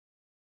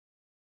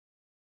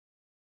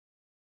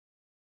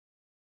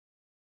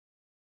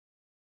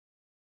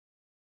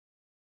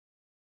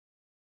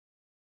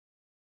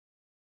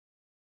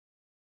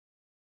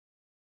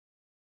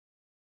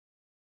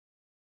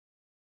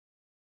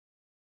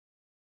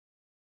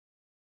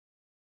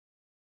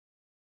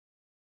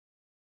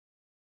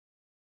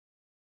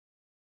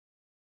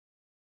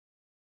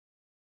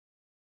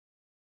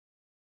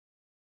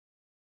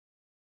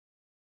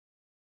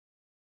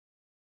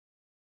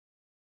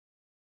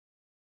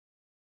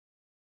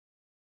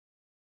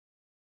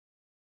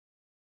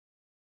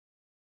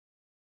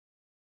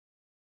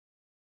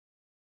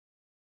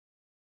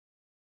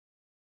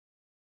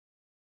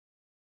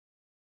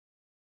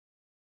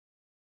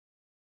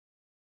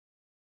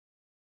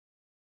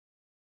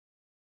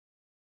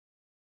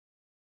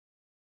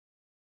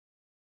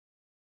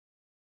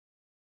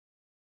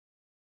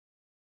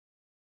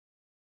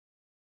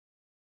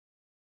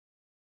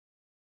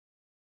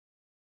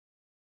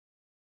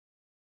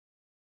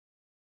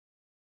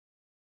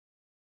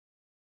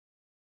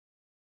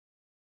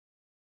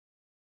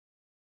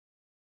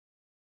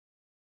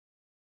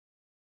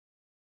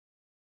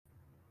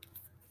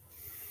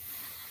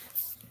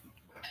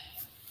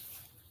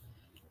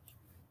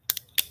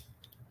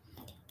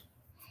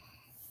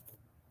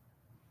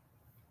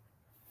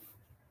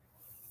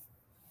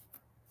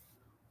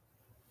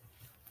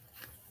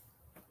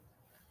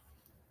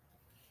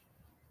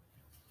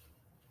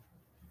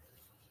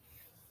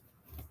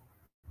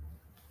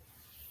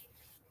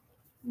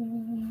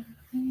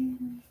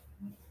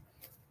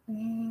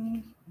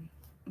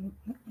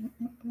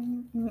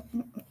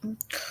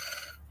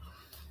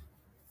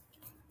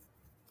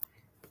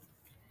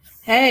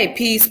Hey,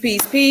 peace,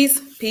 peace, peace,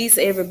 peace,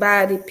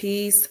 everybody,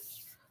 peace.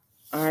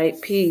 All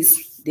right,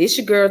 peace. This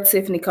your girl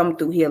Tiffany coming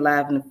through here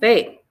live in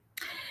effect.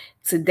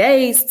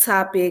 Today's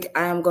topic,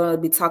 I am going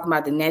to be talking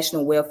about the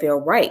National Welfare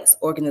Rights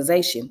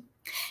Organization.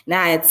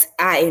 Now,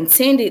 I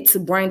intended to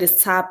bring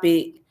this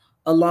topic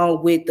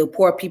along with the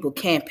Poor People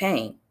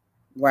Campaign,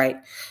 right?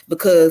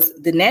 Because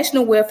the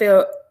National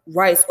Welfare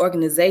Rights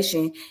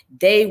Organization,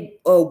 they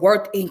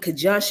worked in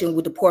conjunction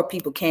with the Poor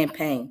People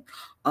Campaign,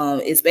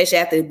 especially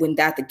after when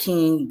Dr.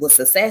 King was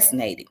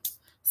assassinated.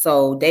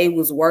 So they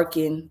was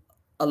working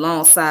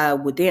alongside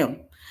with them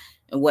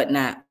and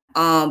whatnot.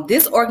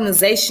 This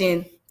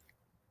organization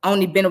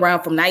only been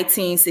around from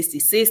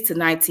 1966 to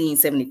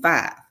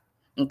 1975.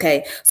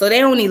 Okay, so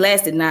they only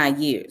lasted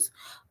 9 years.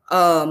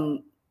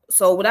 So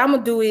what I'm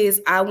gonna do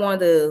is I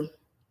want to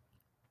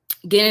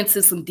get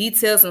into some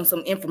details and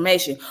some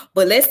information,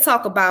 but let's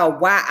talk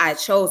about why I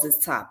chose this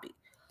topic.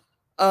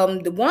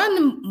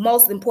 The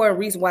most important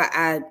reason why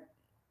I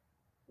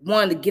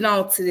wanted to get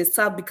on to this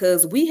topic,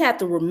 because we have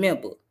to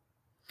remember,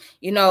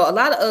 a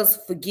lot of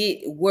us forget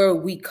where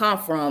we come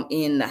from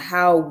and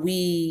how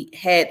we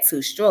had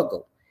to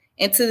struggle.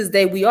 And to this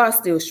day, we are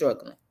still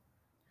struggling.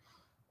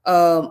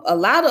 A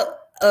lot of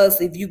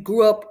us, if you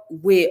grew up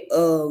with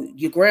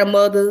your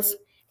grandmothers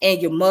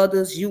and your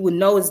mothers, you would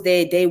notice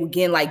that they were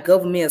getting like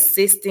government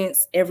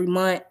assistance every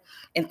month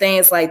and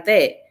things like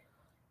that.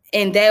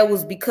 And that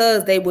was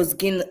because they was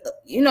getting,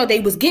 they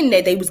was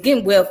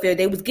getting welfare,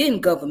 they was getting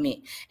government.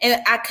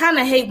 And I kind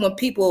of hate when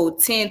people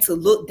tend to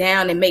look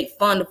down and make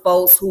fun of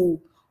folks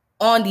who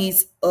on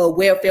these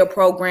welfare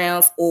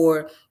programs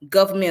or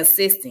government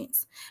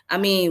assistance. I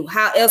mean,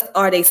 how else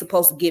are they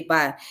supposed to get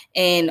by?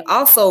 And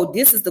also,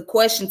 this is the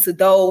question to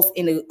those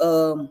in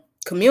the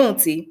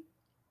community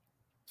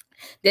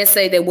that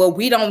say that, well,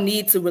 we don't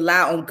need to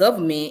rely on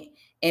government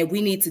and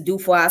we need to do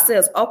for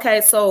ourselves.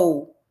 Okay,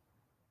 so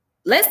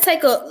let's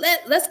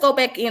go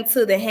back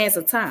into the hands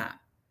of time.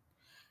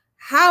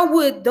 How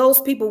would those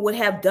people would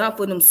have done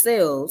for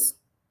themselves,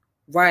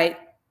 right,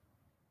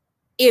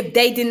 if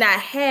they did not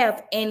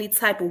have any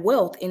type of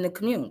wealth in the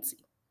community?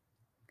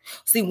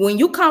 See, when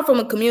you come from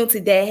a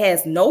community that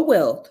has no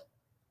wealth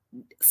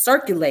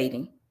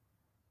circulating,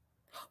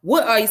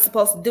 what are you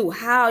supposed to do?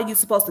 How are you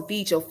supposed to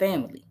feed your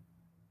family?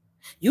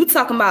 You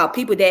talking about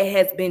people that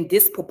has been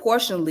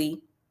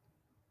disproportionately,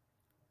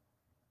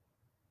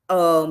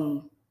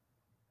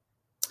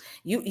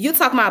 you're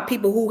talking about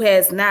people who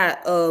has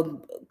not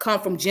come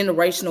from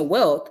generational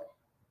wealth,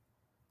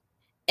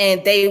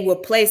 and they were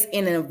placed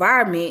in an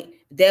environment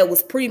that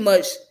was pretty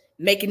much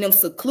making them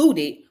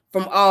secluded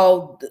from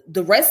all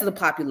the rest of the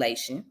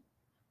population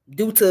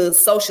due to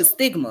social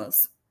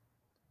stigmas.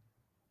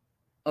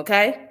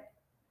 Okay?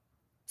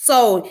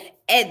 So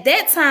at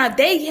that time,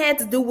 they had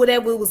to do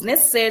whatever was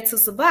necessary to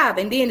survive.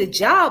 And then the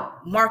job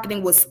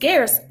marketing was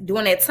scarce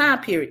during that time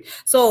period.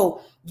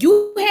 So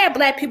you had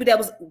Black people that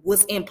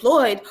was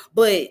employed,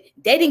 but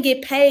they didn't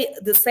get paid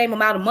the same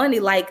amount of money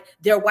like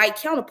their white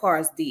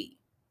counterparts did.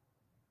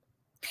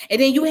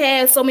 And then you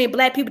had so many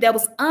Black people that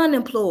was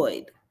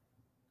unemployed,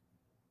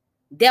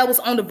 that was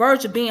on the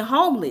verge of being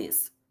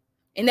homeless,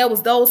 and there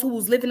was those who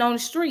was living on the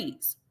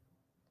streets.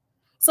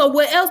 So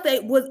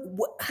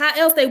how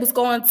else they was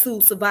going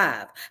to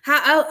survive?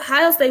 How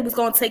else they was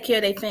going to take care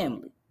of their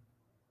family?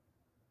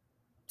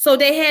 So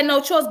they had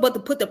no choice but to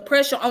put the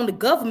pressure on the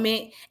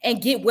government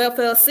and get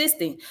welfare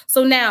assistance.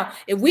 So now,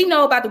 if we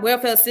know about the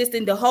welfare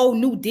assistance, the whole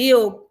New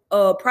Deal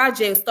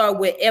project started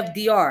with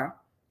FDR,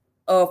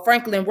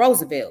 Franklin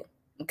Roosevelt.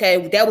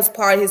 Okay, that was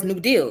part of his New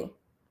Deal,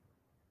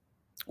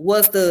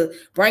 was to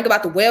bring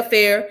about the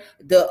welfare,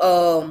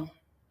 the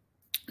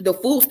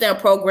food stamp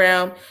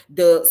program,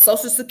 the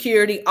Social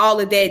Security,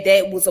 all of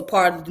that was a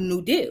part of the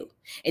New Deal.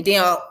 And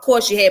then, of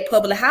course, you had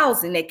public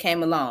housing that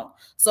came along.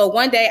 So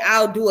one day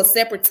I'll do a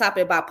separate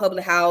topic about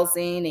public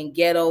housing and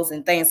ghettos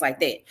and things like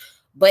that.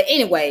 But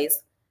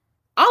anyways,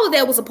 all of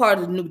that was a part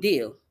of the New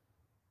Deal.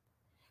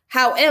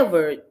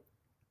 However,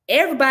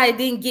 everybody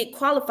didn't get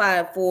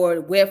qualified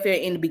for welfare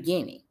in the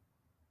beginning.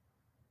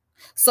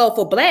 So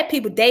for Black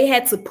people, they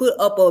had to put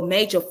up a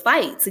major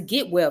fight to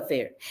get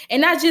welfare.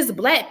 And not just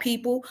Black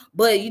people,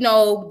 but,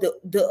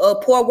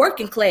 the poor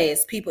working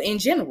class people in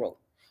general.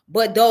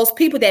 But those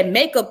people that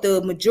make up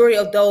the majority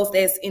of those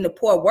that's in the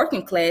poor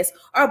working class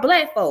are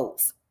Black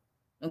folks.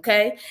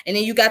 Okay. And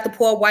then you got the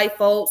poor white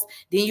folks.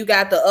 Then you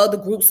got the other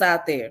groups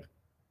out there.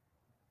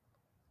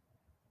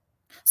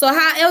 So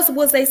how else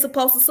was they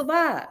supposed to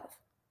survive?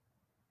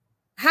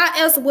 How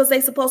else was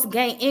they supposed to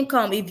gain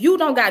income if you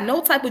don't got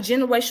no type of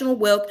generational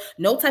wealth,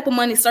 no type of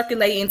money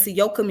circulating into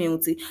your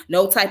community,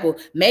 no type of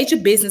major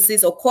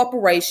businesses or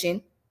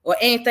corporation or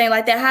anything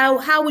like that?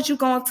 How was you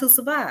going to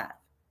survive?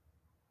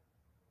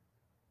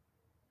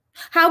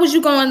 How was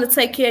you going to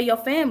take care of your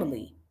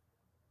family?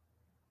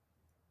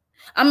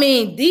 I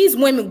mean, these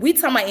women, we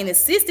talking about in the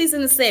 60s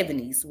and the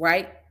 70s,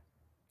 right?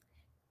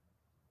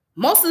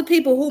 Most of the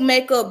people who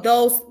make up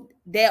those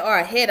that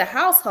are head of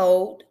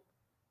household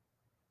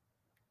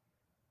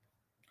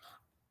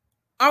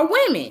are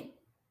women.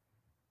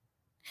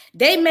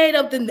 They made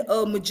up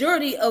the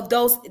majority of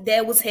those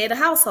that was head of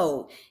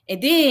household.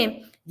 And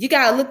then you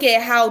got to look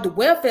at how the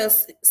welfare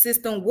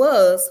system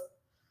was,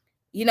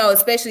 you know,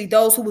 especially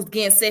those who was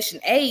getting Section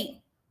 8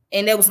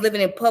 and they was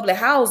living in public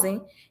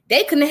housing.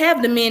 They couldn't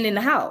have the men in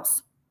the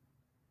house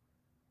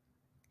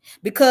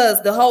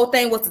because the whole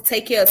thing was to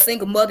take care of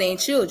single mother and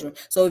children.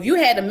 So if you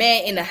had a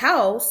man in the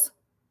house,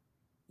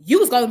 you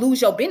was going to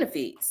lose your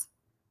benefits.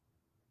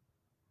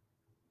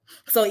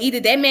 So either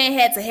that man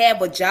had to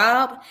have a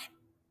job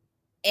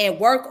and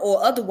work,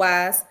 or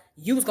otherwise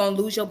you was going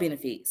to lose your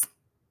benefits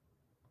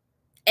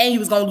and you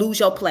was going to lose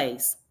your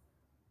place.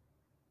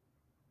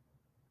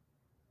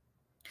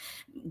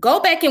 Go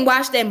back and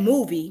watch that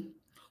movie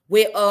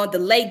with the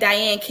late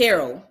Diane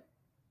Carroll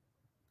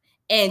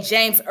and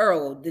James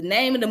Earl. The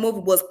name of the movie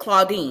was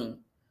Claudine.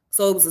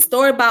 So it was a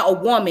story about a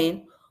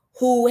woman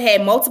who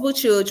had multiple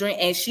children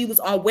and she was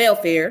on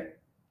welfare.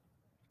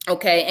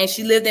 Okay. And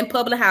she lived in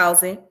public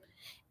housing.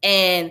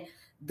 And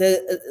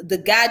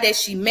the guy that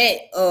she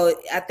met,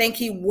 I think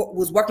he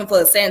was working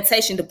for a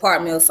sanitation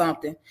department or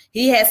something.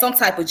 He had some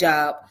type of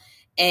job.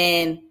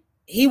 And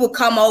he would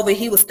come over,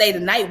 he would stay the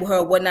night with her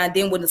or whatnot.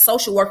 Then when the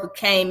social worker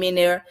came in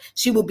there,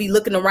 she would be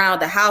looking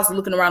around the house,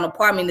 looking around the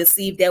apartment to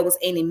see if there was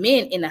any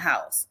men in the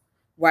house.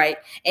 Right.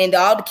 And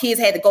all the kids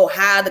had to go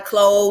hide the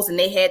clothes and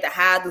they had to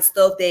hide the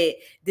stuff that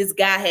this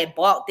guy had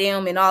bought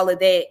them and all of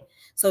that.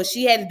 So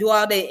she had to do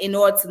all that in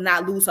order to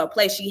not lose her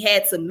place. She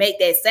had to make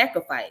that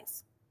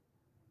sacrifice.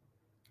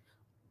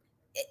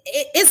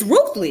 It's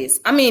ruthless.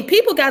 I mean,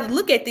 people got to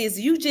look at this.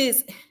 You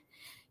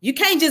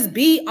can't just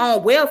be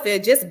on welfare,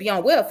 just be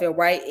on welfare,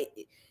 right?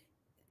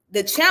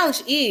 The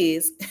challenge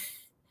is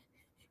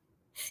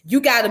you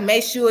got to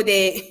make sure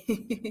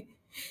that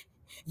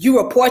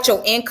you report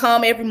your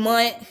income every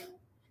month.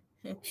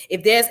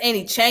 If there's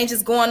any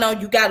changes going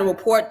on, you got to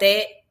report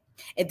that.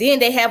 And then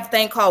they have a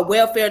thing called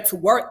Welfare to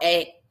Work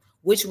Act,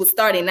 which was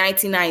started in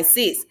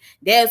 1996.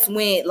 That's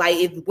when, like,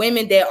 if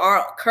women that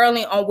are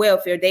currently on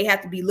welfare, they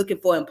have to be looking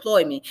for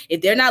employment.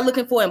 If they're not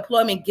looking for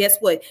employment, guess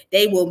what?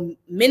 They will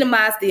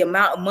minimize the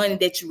amount of money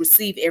that you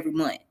receive every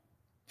month.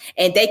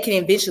 And they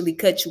can eventually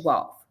cut you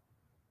off.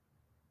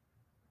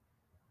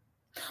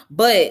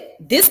 But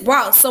this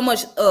brought so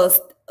much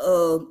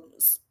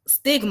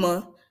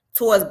stigma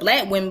towards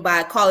Black women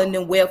by calling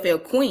them welfare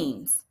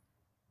queens.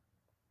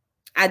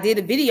 I did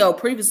a video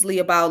previously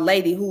about a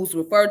lady who's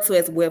referred to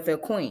as a welfare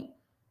queen.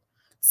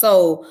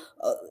 So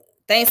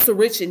thanks to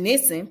Richard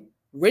Nixon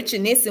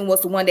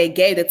was the one that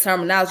gave the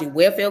terminology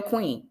welfare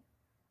queen.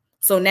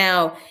 So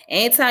now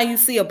anytime you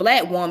see a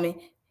Black woman,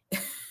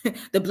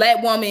 the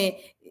Black woman,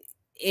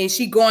 and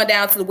she going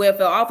down to the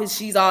welfare office,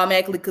 she's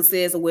automatically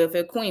considered as a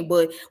welfare queen.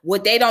 But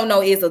what they don't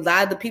know is a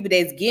lot of the people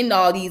that's getting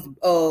all these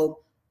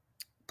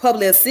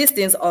public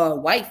assistance are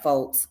white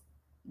folks.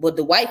 But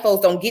the white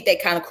folks don't get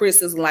that kind of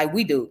criticism like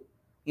we do.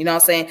 You know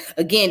what I'm saying?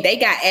 Again, they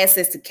got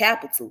access to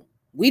capital.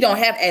 We don't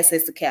have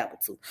access to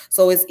capital.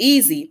 So it's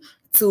easy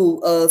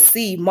to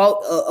see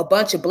a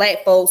bunch of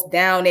Black folks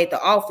down at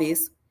the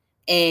office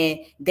and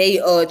they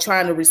are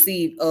trying to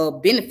receive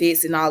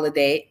benefits and all of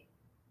that.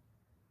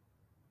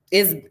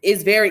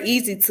 It's very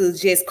easy to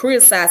just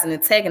criticize and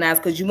antagonize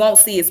because you won't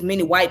see as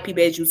many white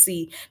people as you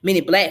see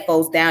many Black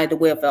folks down at the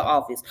welfare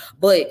office.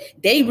 But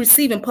they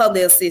receiving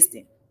public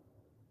assistance.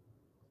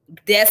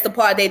 That's the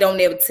part they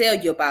don't ever tell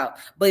you about.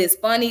 But it's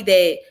funny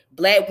that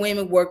Black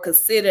women were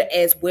considered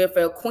as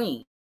welfare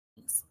queens.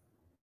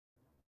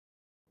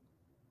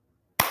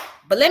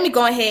 But let me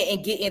go ahead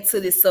and get into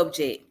this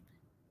subject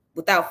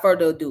without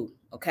further ado,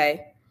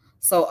 okay?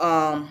 So,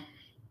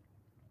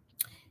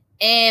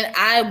 and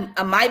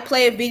I might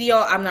play a video.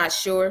 I'm not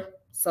sure.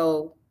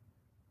 So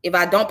if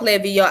I don't play a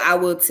video, I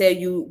will tell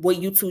you what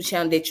YouTube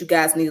channel that you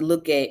guys need to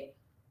look at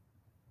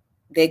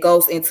that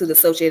goes into the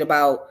subject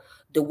about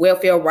the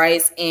welfare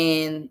rights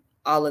and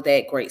all of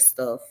that great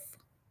stuff.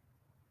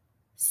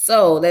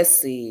 So let's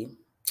see.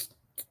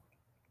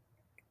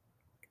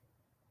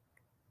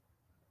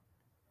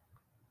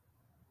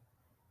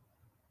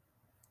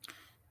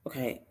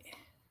 Okay.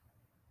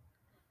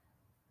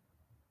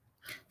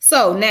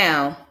 So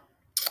now,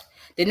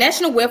 the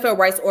National Welfare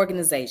Rights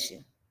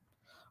Organization.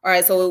 All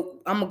right,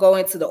 so I'm going to go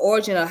into the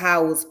origin of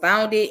how it was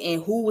founded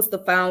and who was the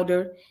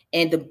founder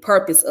and the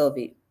purpose of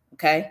it,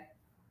 okay?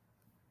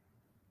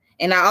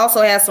 And I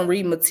also have some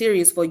reading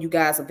materials for you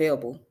guys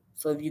available,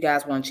 so if you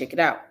guys want to check it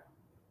out.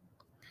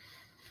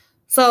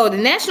 So the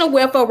National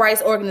Welfare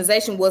Rights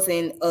Organization was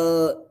an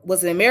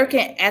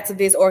American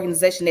activist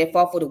organization that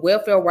fought for the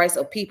welfare rights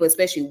of people,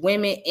 especially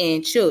women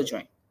and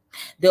children.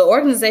 The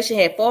organization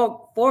had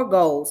four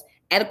goals: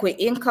 adequate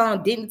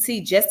income,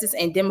 dignity, justice,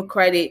 and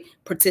democratic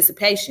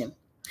participation.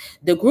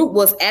 The group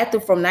was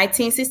active from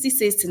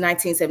 1966 to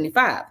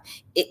 1975. At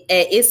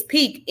its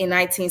peak in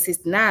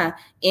 1969,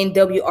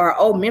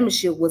 NWRO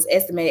membership was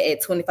estimated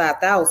at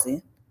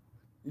 25,000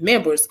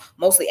 members,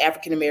 mostly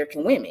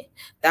African-American women.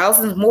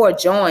 Thousands more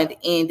joined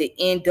in the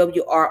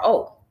NWRO.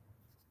 All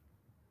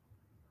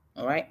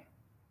right.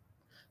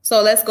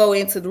 So let's go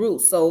into the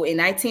roots. So in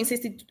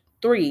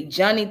 1963,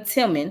 Johnny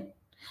Tillman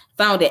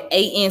founded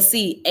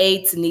ANC,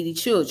 Aid to Needy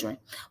Children.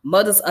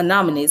 Mothers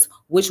Anonymous,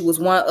 which was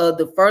one of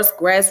the first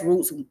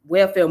grassroots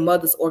welfare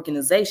mothers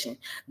organization.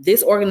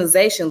 This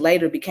organization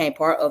later became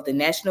part of the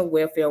National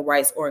Welfare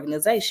Rights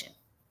Organization.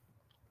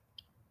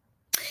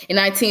 In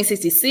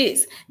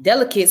 1966,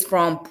 delegates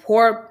from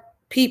Poor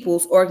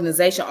People's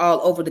Organization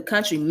all over the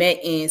country met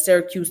in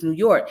Syracuse, New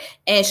York,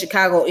 and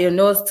Chicago,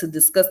 Illinois to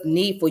discuss the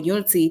need for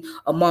unity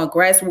among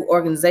grassroots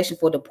organizations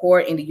for the poor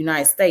in the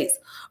United States.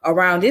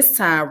 Around this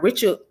time,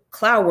 Richard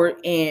Cloward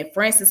and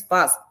Francis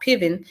Fox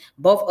Piven,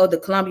 both of the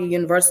Columbia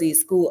University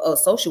School of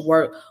Social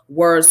Work,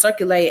 were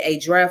circulating a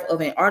draft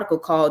of an article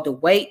called The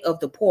Weight of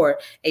the Poor,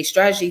 a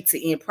Strategy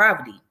to End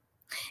Poverty,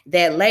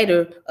 that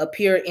later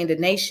appeared in The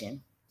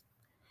Nation.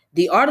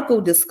 The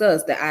article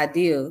discussed the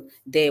idea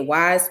that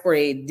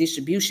widespread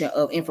distribution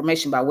of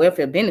information about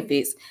welfare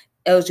benefits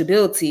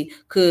eligibility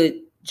could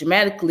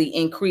dramatically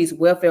increase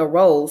welfare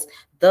rolls,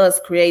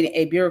 thus creating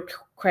a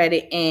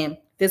bureaucratic and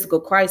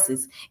fiscal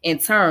crisis. In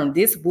turn,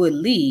 this would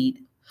lead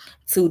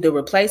to the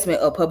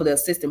replacement of public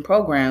assistance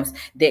programs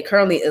that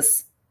currently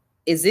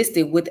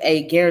existed with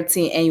a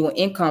guaranteed annual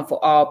income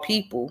for all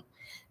people.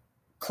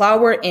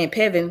 Cloward and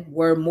Piven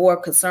were more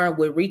concerned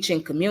with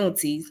reaching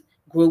communities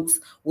groups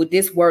with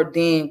this work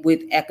than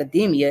with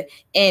academia,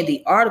 and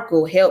the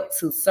article helped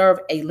to serve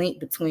a link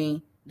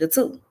between the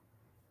two.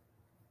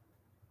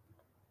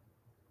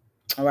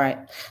 All right.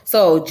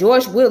 So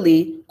George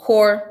Wiley,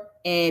 CORE,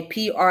 and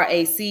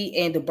PRAC,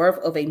 and the birth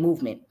of a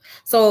movement.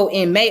 So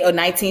in May of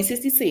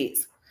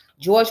 1966,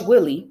 George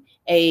Wiley,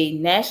 a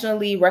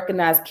nationally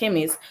recognized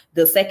chemist,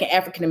 the second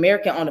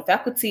African-American on the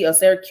faculty of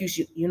Syracuse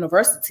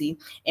University,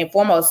 and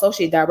former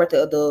associate director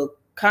of the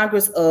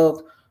Congress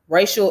of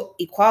Racial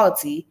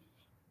Equality,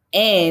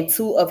 and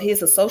two of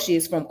his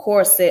associates from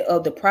CORE set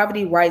up the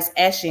Poverty Rights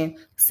Action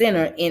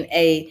Center in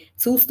a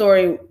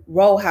two-story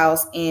row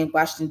house in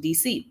Washington,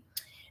 D.C.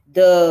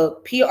 The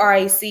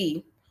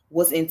PRAC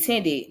was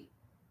intended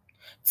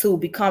to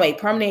become a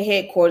permanent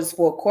headquarters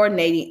for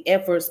coordinating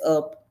efforts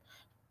of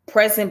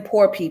present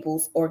Poor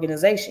People's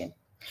Organization.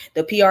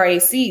 The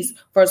PRAC's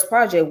first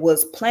project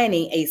was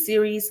planning a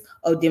series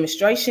of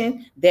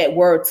demonstrations that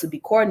were to be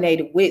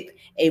coordinated with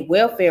a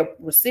welfare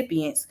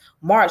recipients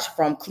march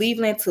from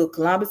Cleveland to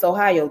Columbus,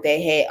 Ohio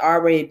that had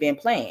already been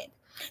planned.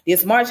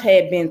 This march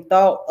had been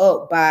thought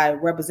up by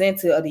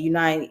representatives of the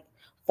United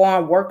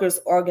Farm Workers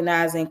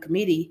Organizing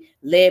Committee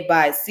led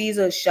by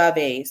Cesar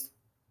Chavez.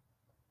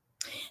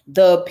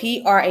 The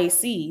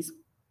PRAC's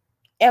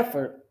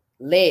effort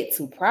led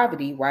to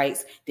poverty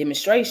rights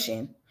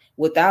demonstration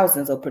with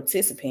thousands of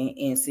participants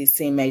in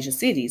 16 major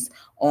cities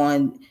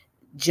on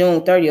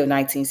June 30th,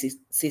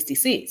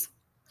 1966,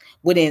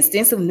 with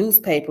extensive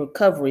newspaper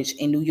coverage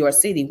in New York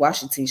City,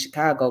 Washington,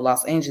 Chicago,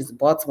 Los Angeles,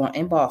 Baltimore,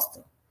 and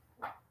Boston.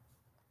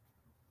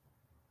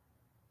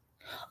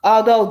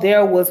 Although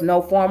there was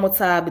no formal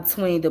tie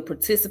between the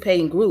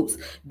participating groups,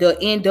 the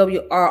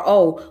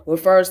NWRO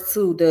refers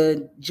to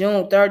the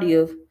June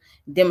 30th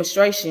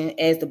demonstration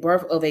as the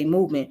birth of a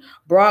movement.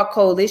 Broad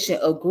coalition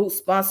of groups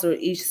sponsored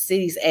each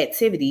city's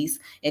activities,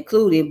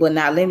 including but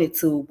not limited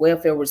to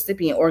welfare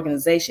recipient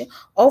organization.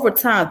 Over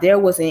time, there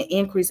was an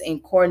increase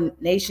in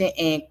coordination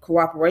and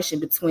cooperation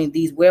between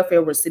these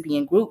welfare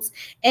recipient groups,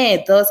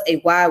 and thus a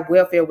wide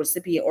welfare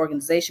recipient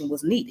organization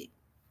was needed.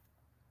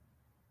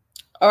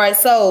 All right,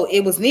 so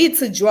it was needed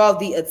to draw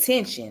the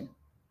attention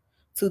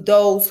to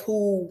those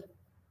who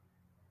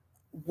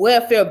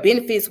welfare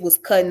benefits was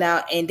cutting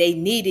out and they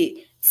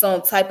needed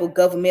some type of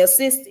government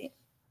assistance.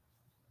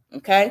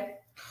 Okay,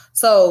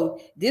 so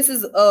this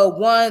is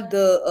one of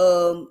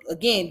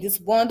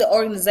the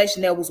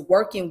organization that was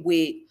working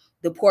with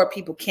the Poor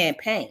People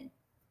Campaign.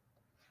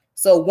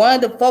 So one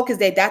of the focus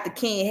that Dr.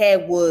 King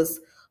had was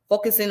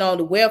focusing on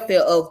the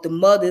welfare of the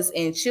mothers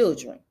and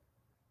children.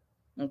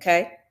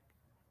 Okay.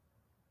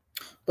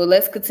 But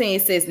let's continue.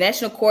 It says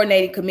National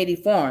Coordinating Committee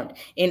formed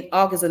in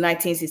August of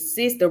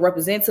 1966. The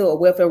representative of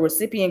welfare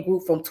recipient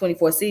group from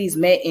 24 cities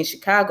met in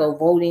Chicago,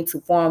 voting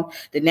to form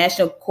the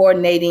National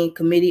Coordinating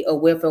Committee of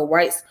Welfare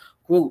Rights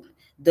Group.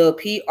 The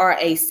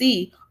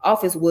PRAC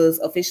office was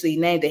officially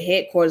named the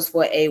headquarters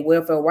for a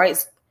welfare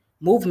rights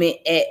movement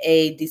at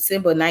a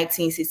December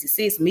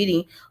 1966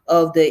 meeting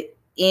of the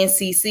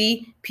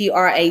NCC.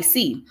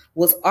 PRAC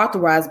was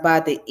authorized by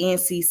the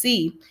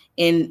NCC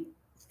in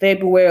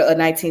February of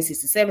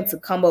 1967 to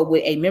come up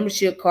with a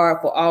membership card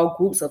for all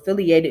groups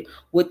affiliated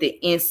with the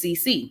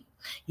NCC,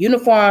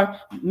 uniform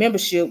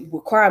membership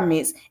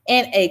requirements,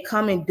 and a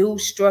common due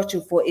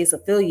structure for its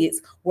affiliates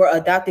were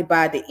adopted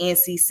by the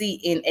NCC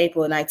in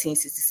April of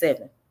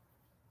 1967.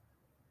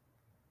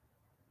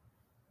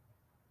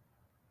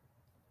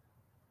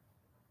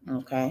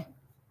 Okay.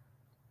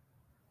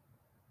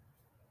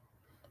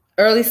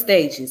 Early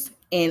stages.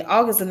 In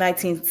August of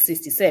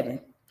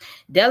 1967,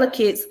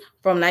 delegates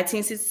from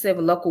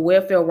 1967 local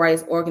welfare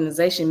rights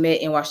organization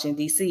met in Washington,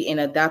 D.C. and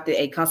adopted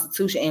a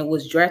constitution and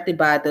was drafted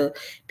by the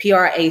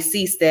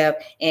PRAC staff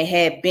and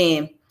had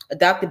been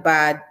adopted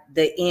by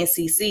the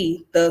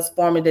NCC, thus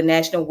forming the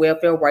National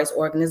Welfare Rights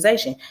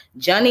Organization.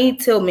 Johnny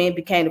Tillman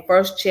became the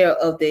first chair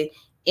of the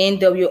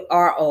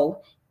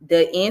NWRO,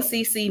 the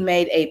NCC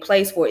made a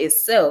place for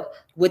itself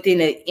within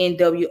the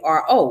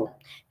NWRO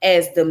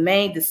as the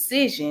main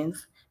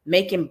decisions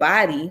making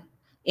body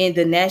in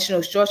the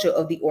national structure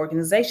of the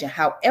organization.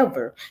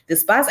 However,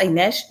 despite a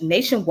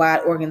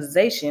nationwide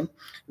organization,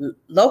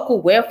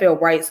 local welfare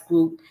rights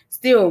groups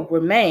still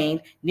remain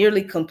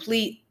nearly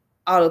complete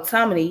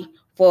autonomy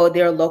for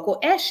their local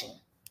action.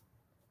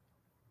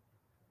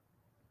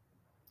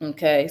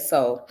 Okay,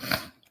 so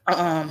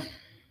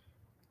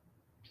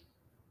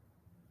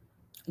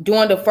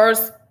during the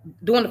first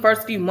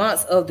few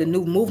months of the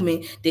new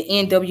movement, the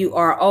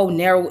NWRO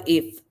narrowed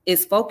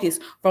its focus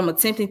from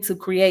attempting to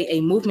create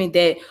a movement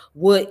that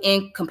would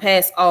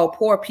encompass all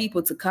poor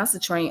people to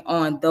concentrate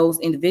on those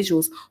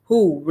individuals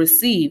who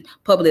receive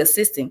public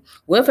assistance.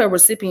 Welfare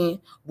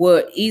recipients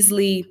were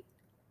easily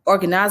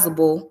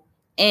organizable,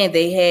 and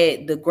they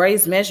had the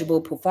greatest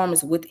measurable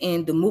performance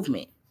within the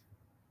movement.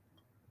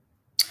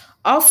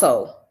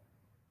 Also,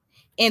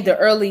 in the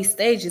early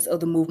stages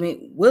of the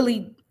movement,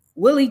 Willie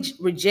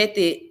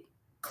rejected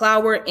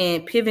Clower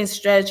and Piven's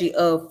strategy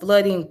of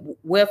flooding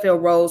welfare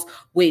rolls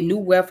with new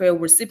welfare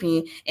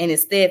recipients and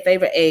instead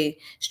favored a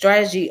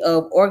strategy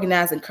of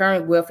organizing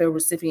current welfare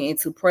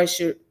recipients into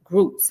pressure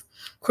groups.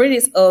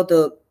 Critics of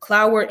the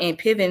Clower and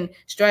Piven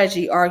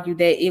strategy argue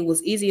that it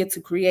was easier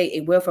to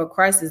create a welfare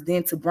crisis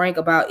than to bring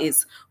about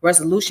its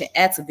resolution.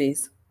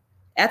 Activists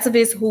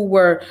who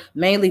were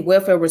mainly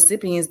welfare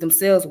recipients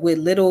themselves with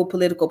little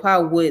political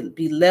power would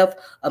be left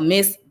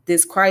amidst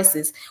this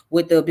crisis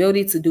with the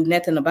ability to do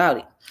nothing about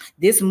it.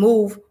 This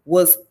move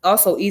was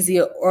also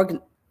easier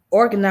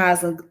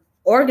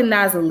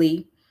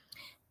organizationally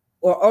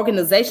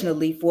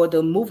for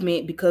the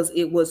movement because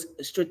it was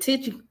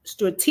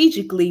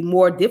strategically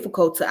more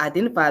difficult to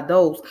identify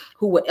those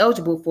who were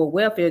eligible for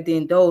welfare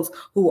than those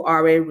who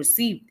already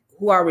received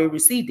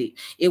it.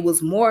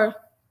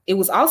 It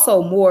was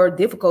also more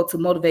difficult to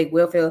motivate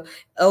welfare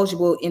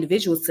eligible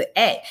individuals to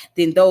act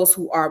than those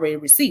who already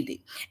received it.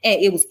 And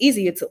it was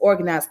easier to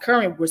organize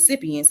current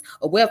recipients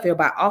of welfare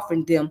by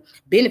offering them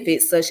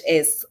benefits such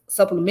as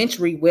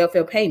supplementary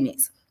welfare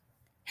payments.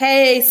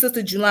 Hey,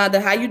 Sister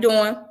Julanda, how you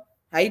doing?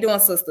 How you doing,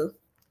 sister?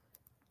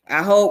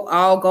 I hope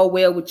all go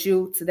well with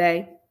you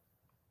today.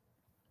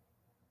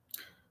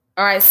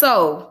 All right,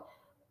 so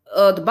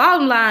the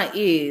bottom line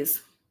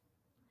is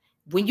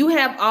when you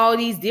have all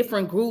these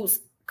different groups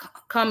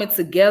coming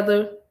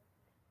together,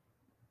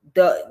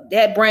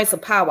 that brings a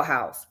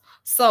powerhouse.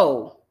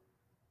 So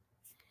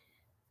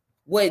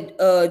what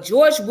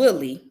George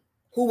Wiley,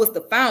 who was the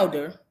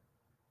founder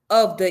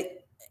of the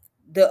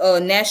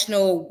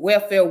National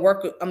Welfare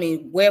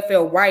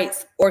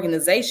Rights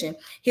Organization,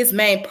 his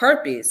main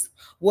purpose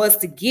was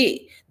to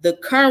get the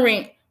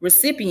current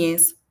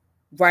recipients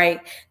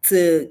right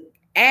to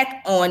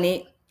act on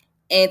it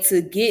and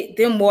to get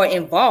them more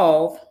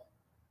involved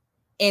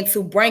and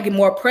to bring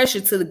more pressure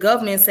to the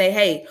government and say,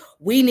 hey,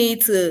 we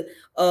need to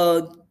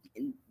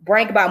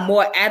bring about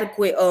more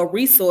adequate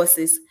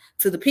resources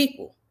to the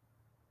people.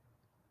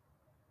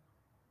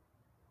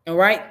 All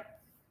right.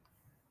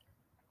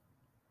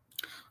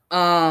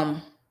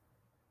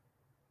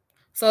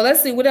 So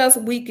let's see what else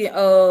we can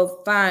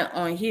find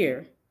on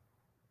here.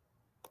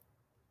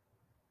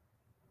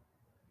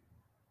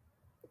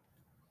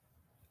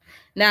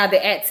 Now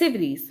the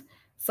activities.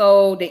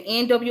 So the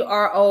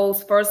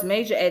NWRO's first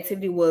major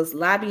activity was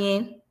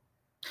lobbying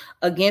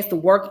against the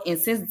work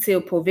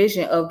insensitive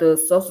provision of the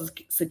Social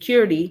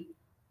Security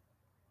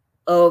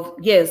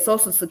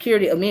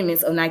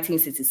amendments of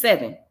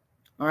 1967.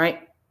 All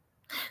right.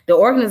 The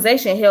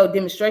organization held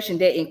demonstrations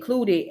that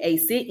included a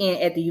sit-in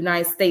at the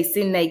United States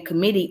Senate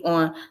Committee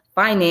on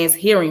Finance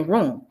hearing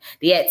room.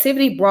 The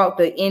activity brought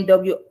the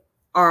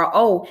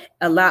NWRO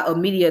a lot of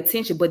media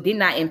attention, but did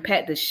not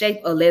impact the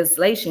shape of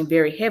legislation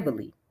very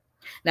heavily.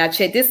 Now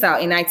check this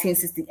out. In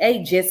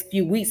 1968, just a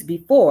few weeks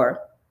before,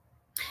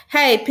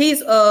 hey,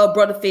 peace,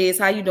 Brother Fizz,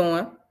 how you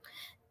doing?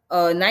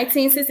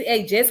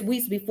 1968, just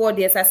weeks before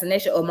the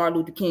assassination of Martin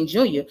Luther King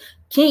Jr.,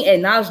 King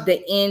acknowledged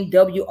the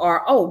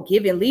NWRO,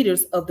 giving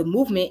leaders of the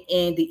movement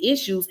and the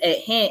issues at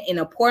hand an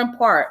important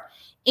part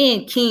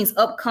in King's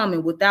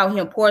upcoming Without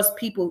Him Poor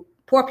People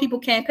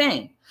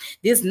campaign.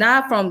 This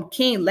nod from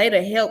King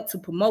later helped to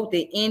promote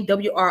the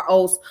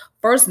NWRO's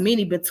first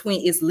meeting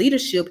between its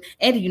leadership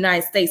and the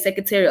United States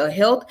Secretary of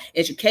Health,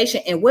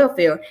 Education, and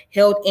Welfare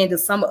held in the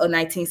summer of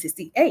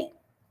 1968.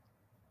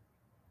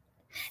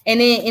 And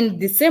then in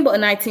December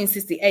of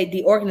 1968,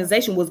 the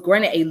organization was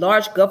granted a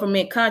large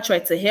government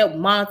contract to help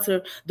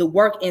monitor the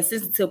work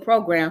insensitive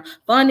program.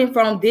 Funding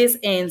from this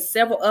and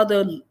several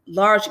other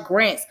large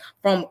grants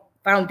from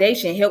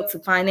foundation helped to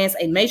finance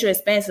a major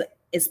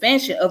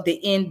expansion of the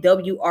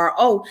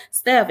NWRO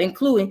staff,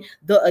 including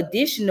the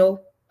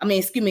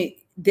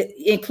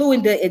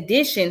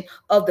addition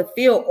of the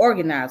field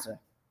organizer.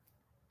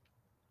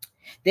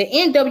 The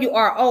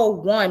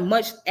NWRO won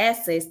much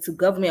access to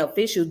government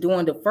officials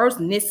during the first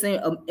Nixon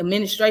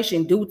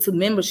administration due to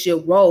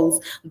membership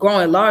roles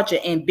growing larger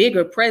and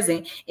bigger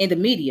present in the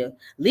media.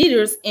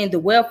 Leaders in the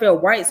welfare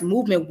rights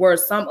movement were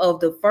some of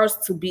the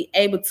first to be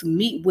able to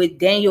meet with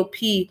Daniel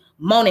P.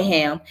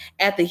 Moynihan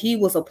after he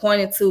was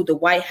appointed to the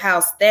White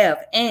House staff,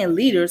 and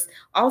leaders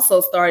also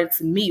started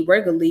to meet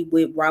regularly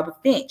with Robert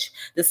Finch,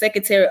 the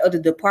Secretary of the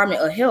Department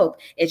of Health,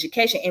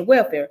 Education, and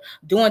Welfare.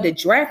 During the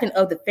drafting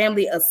of the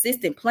Family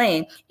Assistance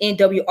Plan,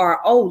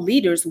 NWRO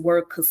leaders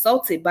were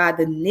consulted by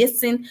the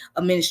Nixon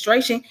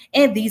administration,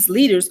 and these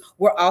leaders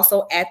were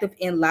also active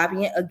in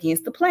lobbying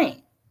against the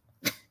plan.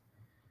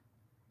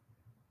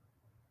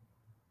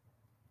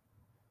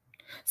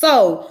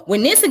 So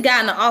when Nixon got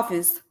in the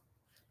office,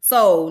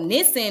 so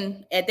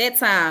Nixon at that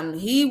time,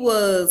 he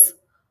was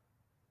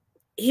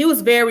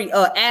very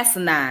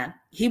asinine.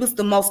 He was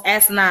the most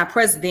asinine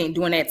president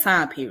during that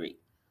time period.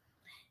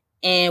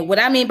 And what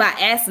I mean by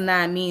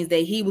asinine means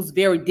that he was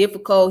very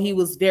difficult. He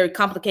was very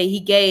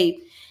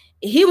complicated.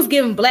 He was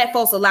giving black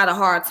folks a lot of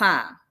hard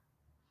time.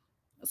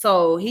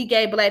 So he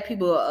gave black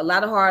people a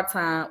lot of hard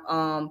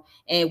time.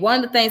 And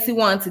one of the things he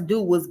wanted to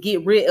do was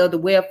get rid of the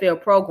welfare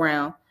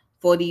program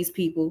for these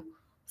people.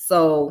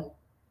 So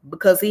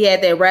because he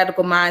had that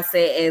radical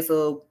mindset as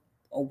a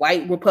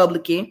white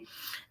Republican.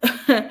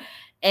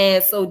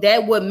 And so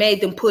that what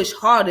made them push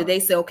harder. They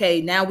said,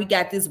 okay, now we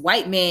got this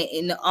white man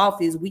in the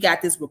office. We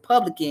got this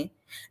Republican,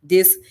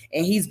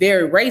 and he's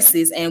very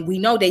racist. And we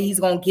know that he's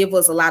going to give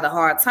us a lot of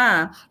hard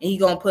time, and he's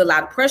going to put a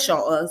lot of pressure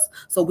on us.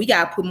 So we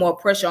got to put more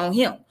pressure on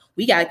him.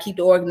 We got to keep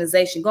the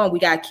organization going. We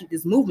got to keep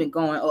this movement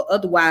going. Or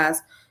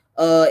otherwise,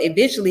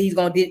 eventually he's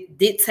going to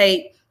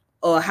dictate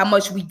how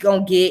much we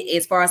going to get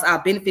as far as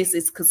our benefits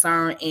is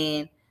concerned.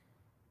 And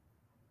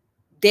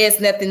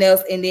there's nothing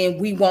else, and then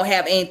we won't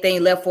have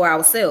anything left for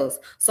ourselves.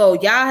 So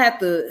y'all have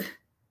to,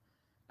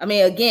 I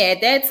mean, again,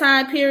 at that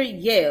time period,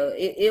 yeah,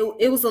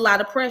 it was a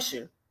lot of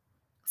pressure.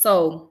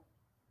 So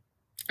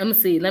let me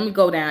see, let me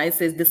go down. It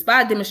says,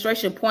 despite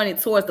demonstration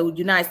pointed towards the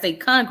United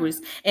States Congress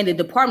and the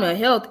Department of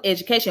Health,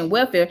 Education, and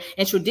Welfare,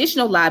 and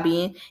traditional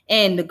lobbying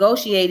and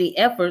negotiating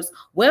efforts,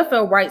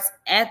 welfare rights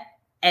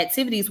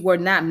activities were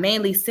not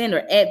mainly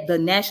centered at the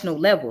national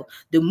level.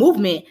 The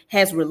movement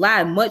has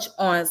relied much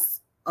on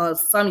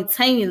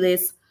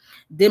simultaneous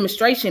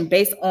demonstration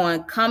based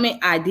on common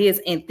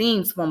ideas and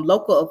themes from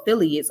local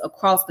affiliates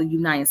across the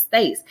United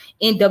States.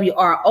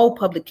 NWRO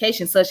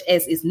publications such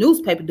as its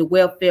newspaper, The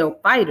Welfare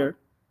Fighter,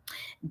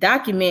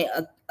 document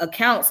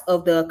accounts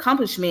of the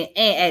accomplishment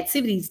and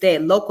activities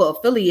that local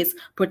affiliates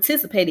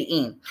participated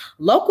in.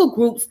 Local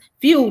groups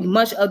fueled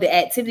much of the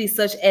activities,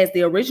 such as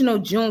the original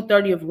June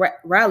 30th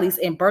rallies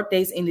and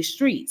birthdays in the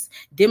streets,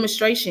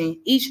 demonstration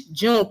each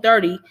June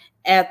 30.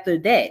 After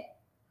that,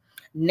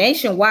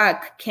 nationwide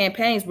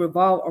campaigns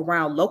revolve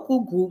around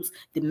local groups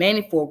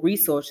demanding for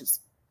resources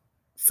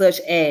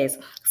such as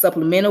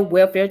supplemental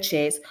welfare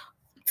checks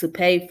to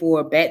pay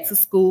for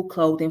back-to-school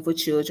clothing for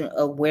children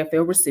of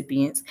welfare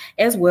recipients,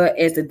 as well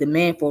as the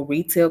demand for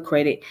retail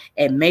credit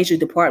at major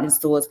department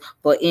stores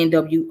for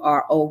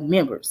NWRO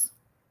members.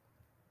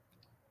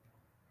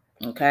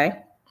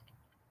 Okay.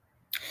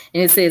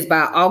 And it says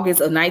by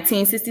August of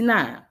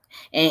 1969,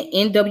 an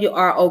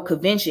NWRO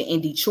convention in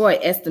Detroit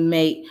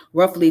estimate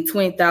roughly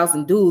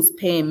 20,000 dues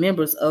paying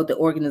members of the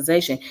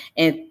organization,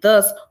 and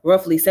thus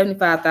roughly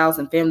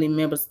 75,000 family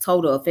members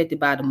total affected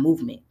by the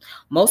movement.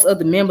 Most of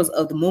the members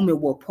of the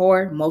movement were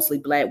poor, mostly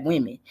black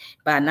women.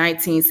 By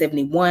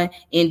 1971,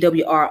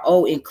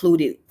 NWRO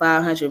included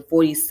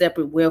 540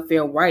 separate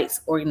welfare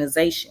rights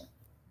organizations.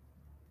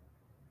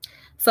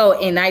 So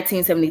in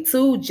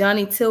 1972,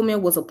 Johnny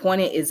Tillman was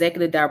appointed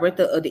executive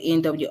director of the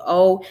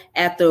NWO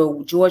after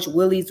George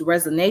Wiley's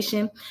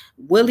resignation.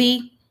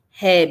 Wiley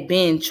had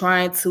been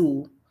trying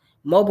to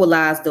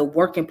mobilize the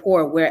working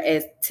poor,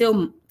 whereas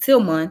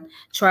Tillman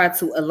tried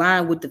to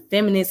align with the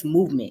feminist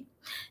movement.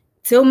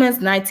 Tillman's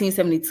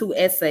 1972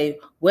 essay,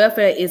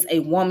 Welfare is a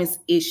Woman's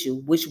Issue,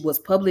 which was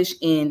published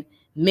in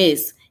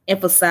Ms.,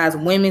 emphasized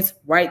women's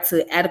right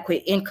to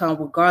adequate income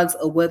regardless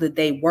of whether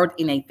they worked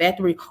in a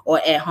factory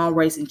or at home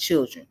raising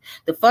children.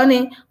 The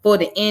funding for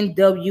the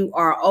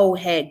NWRO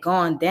had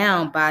gone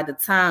down by the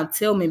time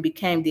Tillman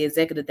became the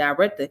executive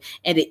director,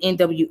 and the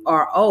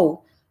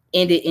NWRO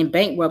ended in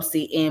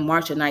bankruptcy in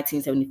March of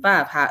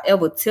 1975.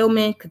 However,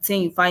 Tillman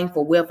continued fighting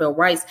for welfare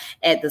rights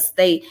at the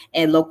state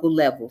and local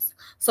levels.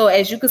 So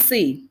as you can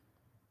see,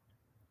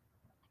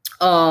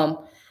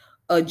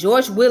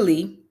 George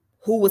Wiley,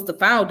 who was the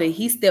founder,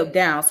 he stepped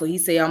down. So he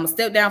said, I'm going to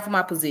step down from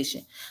my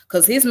position,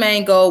 because his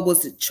main goal was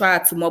to try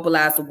to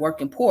mobilize the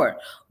working poor.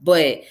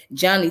 But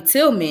Johnny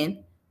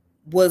Tillman,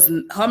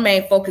 her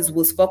main focus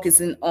was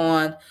focusing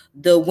on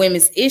the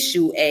women's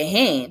issue at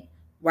hand,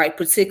 right?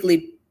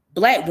 Particularly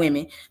black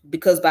women,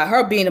 because by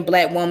her being a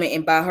black woman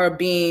and by her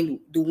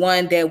being the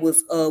one that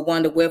was one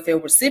of the welfare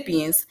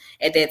recipients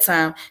at that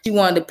time, she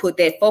wanted to put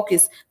that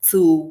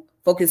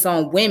focus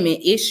on women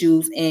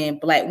issues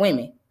and black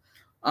women.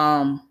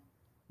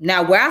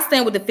 Now, where I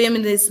stand with the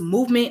feminist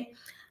movement,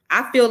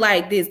 I feel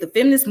like the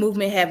feminist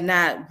movement have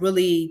not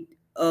really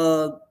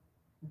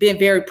been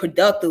very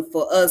productive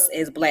for us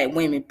as Black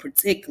women,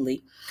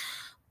 particularly.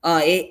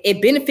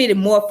 It benefited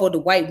more for the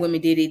white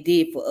women than it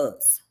did for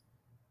us.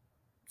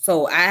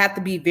 So I have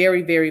to be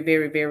very, very,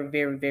 very, very,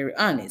 very, very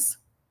honest.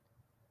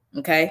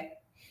 Okay.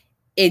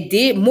 It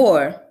did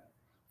more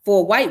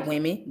for white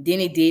women than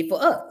it did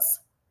for us.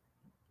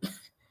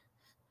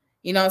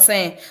 You know what I'm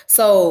saying?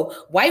 So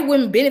white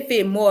women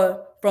benefit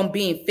more from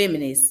being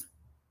feminists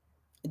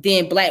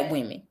than Black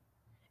women.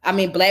 I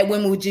mean, Black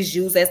women were just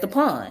used as the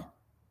pawn.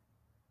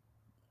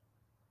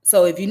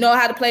 So if you know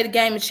how to play the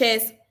game of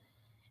chess,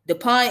 the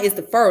pawn is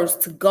the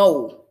first to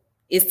go,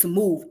 is to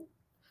move.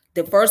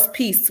 The first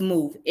piece to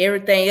move.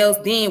 Everything else,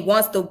 then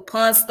once the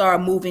pawns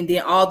start moving,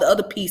 then all the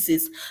other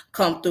pieces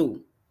come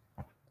through.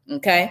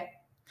 Okay?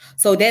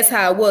 So that's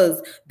how it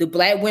was. The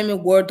Black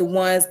women were the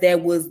ones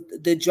that was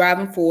the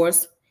driving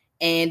force,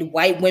 and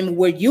white women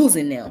were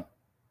using them.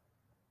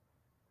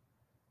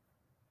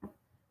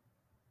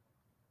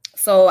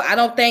 So I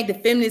don't think the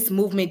feminist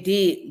movement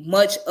did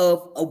much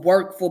of a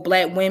work for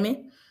Black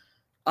women.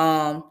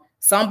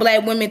 Some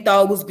Black women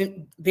thought it was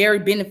very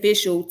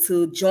beneficial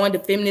to join the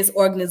feminist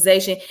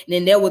organization. And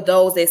then there were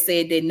those that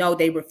said that no,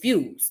 they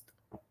refused.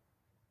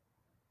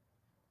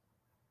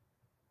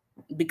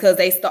 Because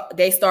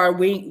they started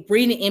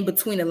reading in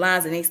between the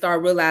lines, and they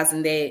started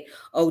realizing that,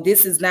 oh,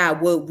 this is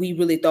not what we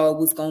really thought it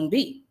was going to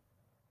be.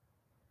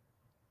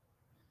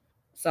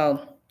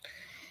 So,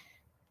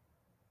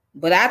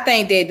 but I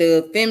think that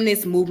the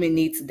feminist movement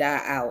needs to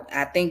die out.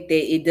 I think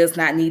that it does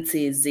not need to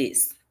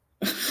exist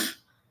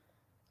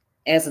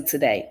as of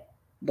today.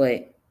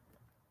 But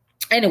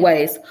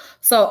anyways,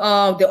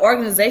 so the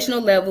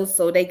organizational levels,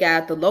 so they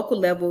got the local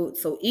level.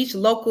 So each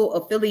local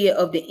affiliate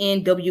of the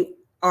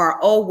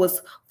NWRO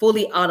was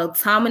fully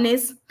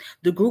autonomous.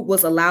 The group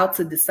was allowed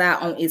to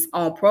decide on its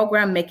own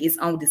program, make its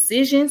own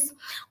decisions,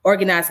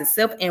 organize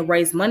itself, and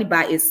raise money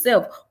by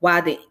itself,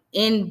 while the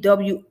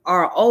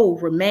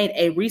NWRO remained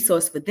a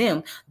resource for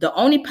them. The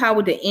only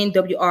power the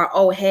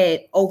NWRO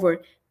had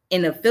over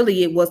an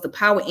affiliate was the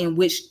power in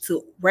which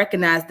to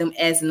recognize them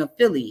as an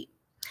affiliate.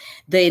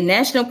 The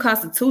national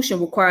constitution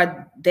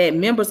required that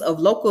members of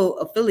local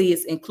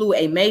affiliates include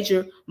a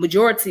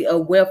majority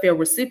of welfare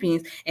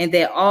recipients, and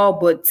that all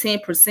but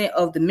 10%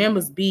 of the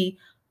members be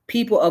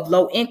people of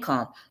low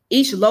income.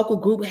 Each local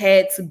group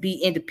had to be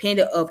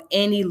independent of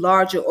any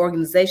larger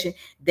organization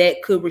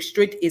that could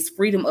restrict its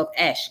freedom of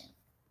action.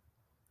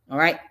 All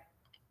right.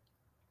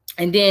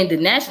 And then the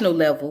national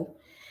level,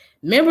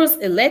 members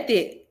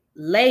elected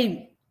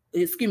lay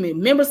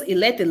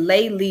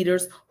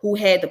leaders who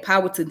had the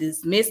power to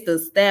dismiss the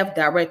staff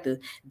director.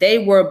 They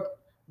were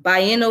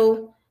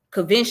biennial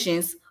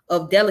conventions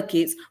of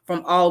delegates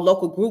from all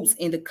local groups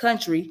in the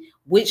country,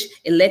 which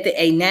elected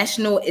a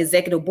national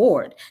executive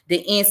board.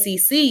 The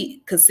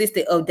NCC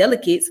consisted of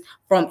delegates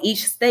from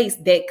each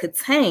state that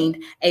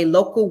contained a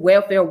local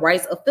welfare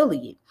rights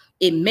affiliate.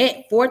 It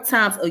met 4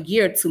 times a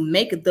year to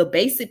make the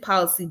basic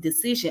policy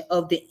decision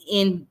of the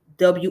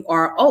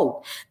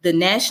NWRO. The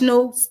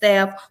national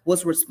staff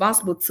was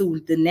responsible to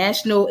the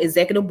National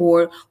Executive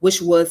Board,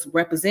 which was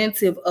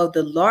representative of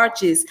the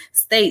largest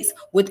states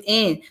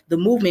within the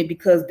movement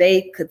because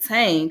they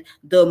contained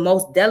the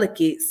most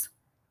delegates.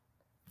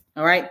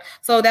 All right.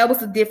 So that was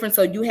the difference.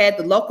 So you had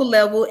the local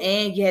level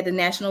and you had the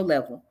national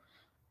level.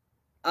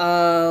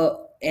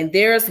 And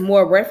there's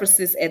more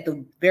references at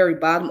the very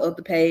bottom of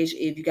the page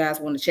if you guys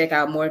want to check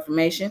out more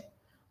information.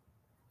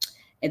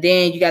 And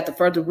then you got the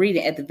further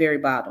reading at the very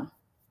bottom.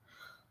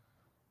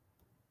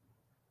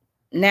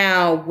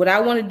 Now, what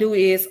I want to do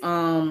is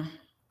I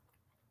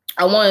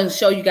want to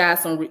show you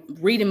guys some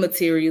reading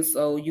materials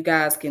so you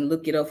guys can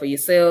look it up for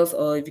yourselves,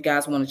 or if you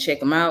guys want to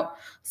check them out.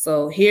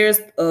 So here's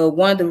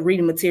one of the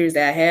reading materials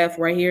that I have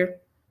right here.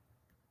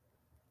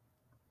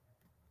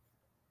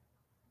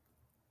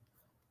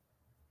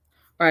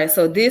 All right,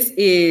 so this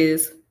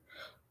is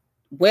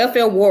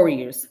Welfare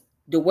Warriors,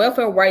 the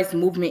welfare rights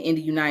movement in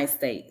the United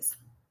States.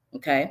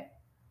 Okay.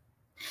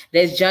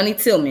 That's Johnny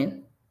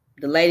Tillman,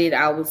 the lady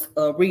that I was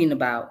reading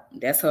about.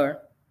 That's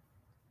her.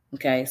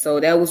 Okay. So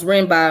that was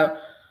written by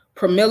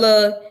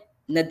Pramila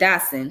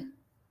Nadasan,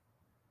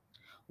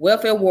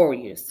 Welfare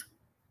Warriors.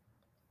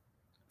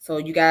 So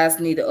you guys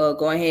need to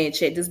go ahead and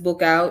check this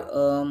book out.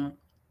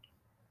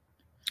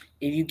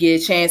 If you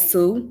get a chance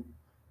to,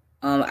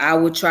 I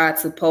will try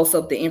to post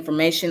up the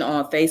information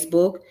on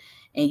Facebook,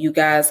 and you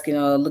guys can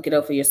look it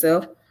up for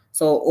yourself.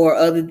 So, or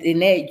other than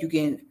that, you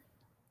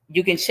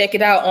can check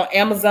it out on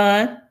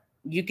Amazon.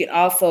 You can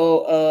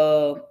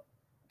also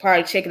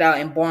probably check it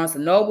out in Barnes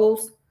and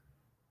Nobles.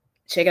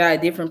 Check it out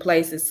at different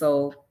places.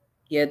 So,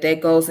 yeah,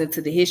 that goes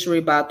into the history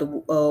about the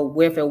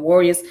welfare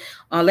warriors.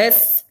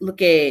 Let's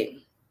look at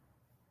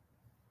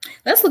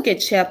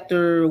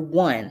chapter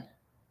 1.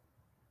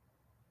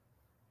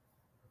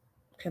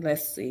 Okay,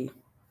 let's see.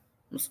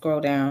 Let's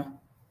scroll down.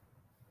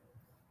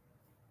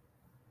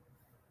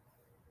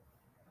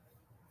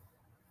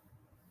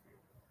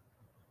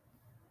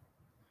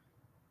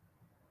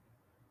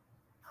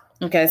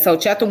 Okay, so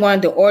chapter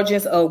 1, the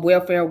origins of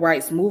welfare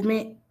rights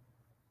movement.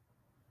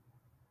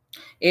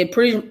 It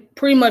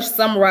pretty much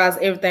summarized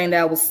everything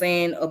that I was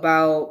saying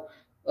about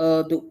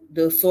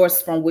the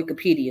source from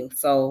Wikipedia.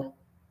 So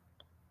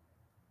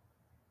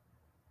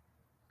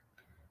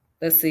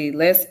let's see.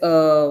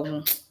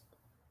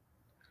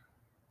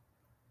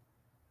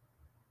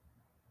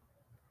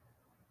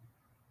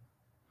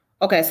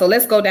 Okay, so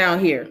let's go down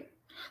here.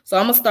 So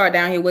I'm gonna start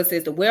down here where it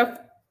says the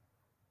welfare.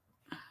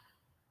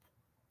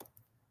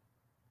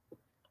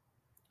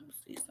 Let's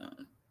see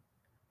something.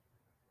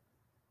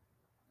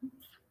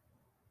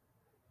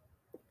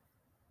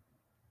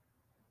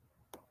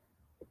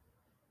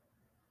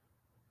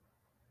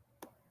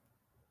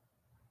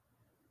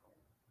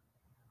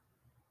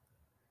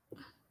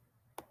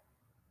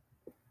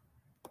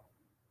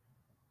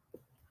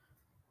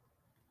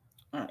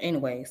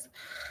 Anyways.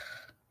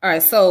 All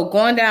right, so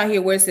going down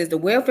here where it says the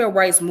welfare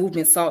rights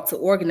movement sought to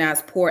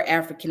organize poor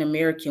African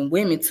American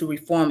women to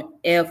reform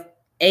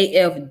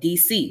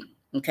AFDC,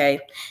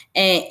 okay,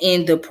 and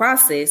in the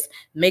process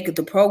make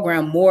the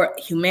program more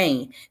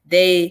humane.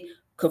 They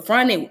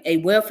confronted a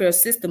welfare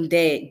system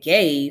that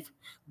gave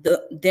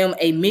them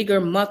a meager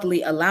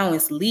monthly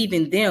allowance,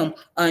 leaving them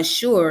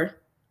unsure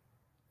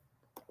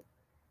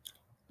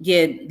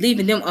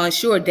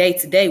day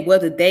to day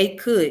whether they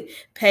could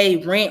pay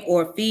rent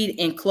or feed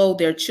and clothe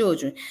their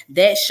children.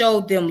 That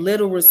showed them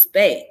little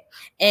respect,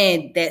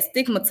 and that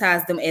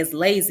stigmatized them as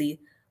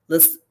lazy,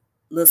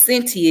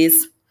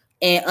 licentious,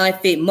 and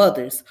unfit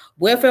mothers.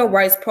 Welfare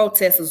rights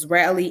protesters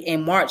rallied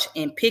and marched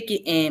and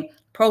picket and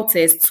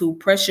protest to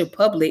pressure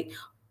public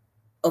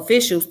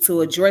officials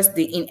to address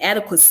the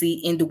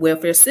inadequacy in the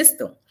welfare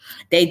system.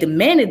 They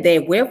demanded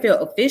that welfare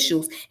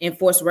officials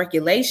enforce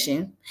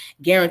regulation,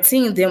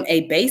 guaranteeing them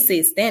a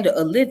basic standard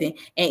of living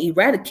and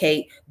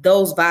eradicate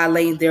those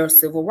violating their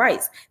civil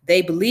rights.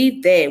 They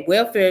believed that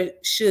welfare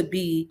should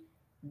be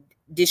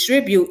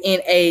distributed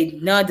in a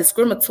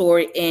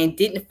non-discriminatory and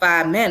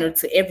dignified manner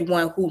to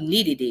everyone who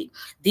needed it.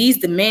 These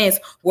demands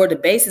were the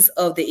basis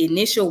of the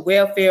initial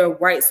welfare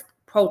rights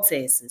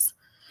protests.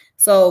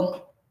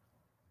 So,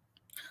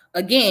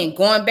 again,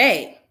 going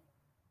back,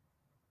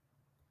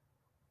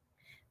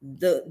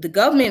 the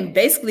government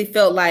basically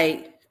felt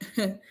like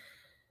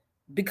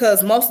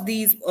because most of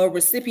these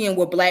recipients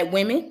were Black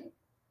women,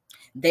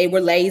 they were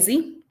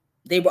lazy,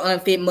 they were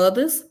unfit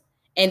mothers,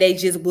 and they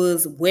just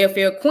was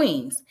welfare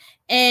queens.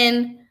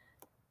 And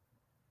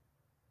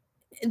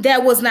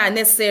that was not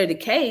necessarily the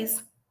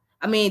case.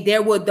 I mean,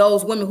 there were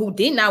those women who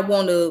did not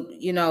want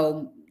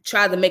to,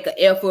 try to make an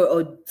effort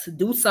or to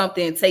do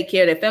something and take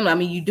care of their family. I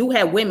mean, you do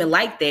have women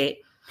like that,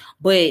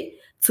 but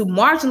to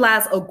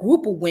marginalize a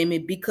group of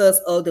women because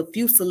of the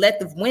few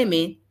selective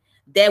women,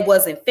 that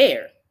wasn't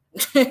fair.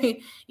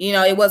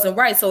 It wasn't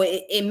right. So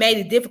it made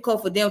it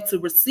difficult for them to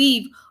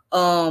receive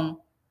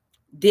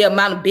the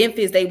amount of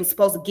benefits they were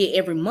supposed to get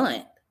every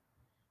month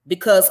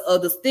because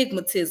of the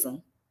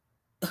stigmatism.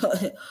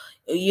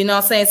 You know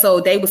what I'm saying? So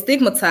they were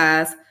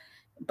stigmatized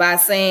by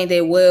saying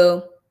that,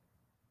 well,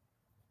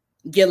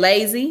 you're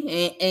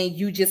lazy and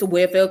you just a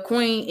welfare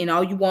queen and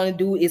all you want to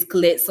do is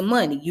collect some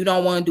money. You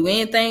don't want to do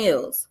anything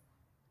else.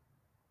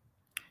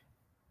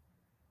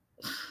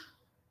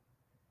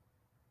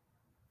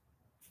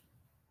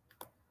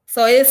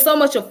 So it's so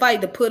much a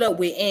fight to put up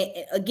with. And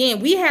again,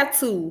 we have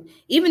to,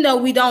 even though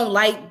we don't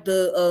like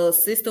the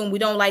system, we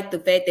don't like the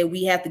fact that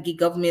we have to get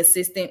government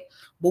assistance,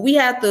 but we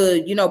have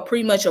to,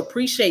 pretty much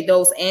appreciate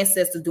those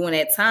ancestors during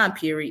that time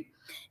period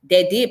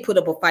that did put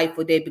up a fight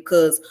for that,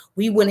 because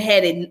we wouldn't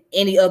have it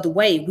any other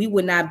way. We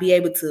would not be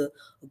able to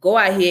go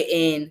out here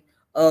and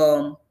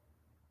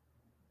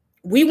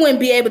we wouldn't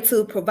be able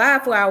to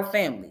provide for our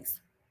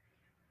families.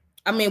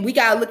 I mean, we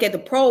got to look at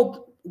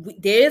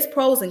there is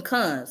pros and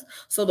cons.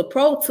 So the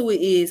pro to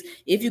it is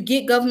if you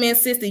get government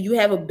assistance, you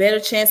have a better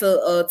chance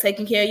of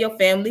taking care of your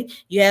family.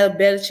 You have a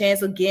better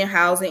chance of getting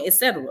housing,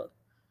 etc.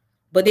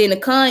 But then the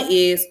con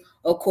is,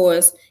 of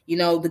course,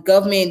 the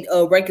government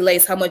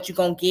regulates how much you're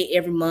going to get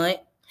every month.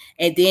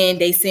 And then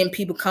they send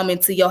people coming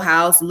to your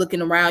house,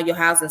 looking around your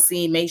house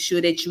and make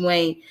sure that you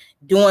ain't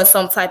doing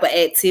some type of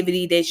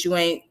activity that you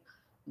ain't,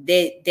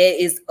 that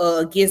is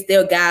against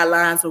their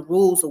guidelines or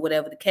rules or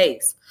whatever the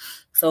case.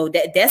 So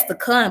that's the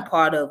con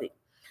part of it.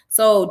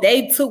 So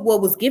they took what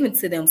was given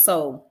to them.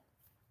 So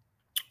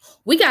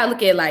we got to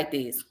look at it like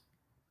this.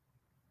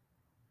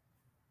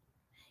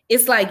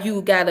 It's like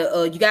you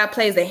gotta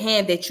play the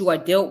hand that you are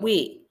dealt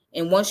with.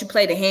 And once you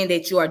play the hand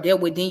that you are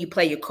dealt with, then you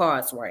play your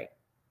cards right.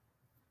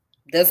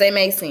 Does that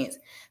make sense?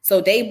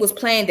 So they was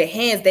playing the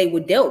hands they were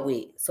dealt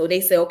with. So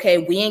they said, okay,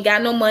 we ain't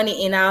got no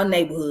money in our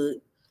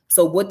neighborhood.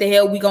 So what the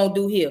hell we gonna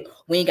do here?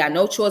 We ain't got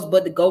no choice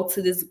but to go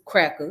to this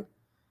cracker.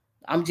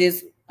 I'm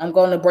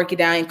going to break it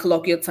down in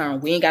colloquial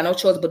terms. We ain't got no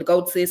choice but to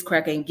go to this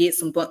cracker and get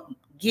some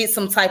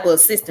type of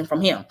assistance from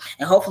him.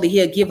 And hopefully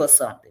he'll give us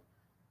something.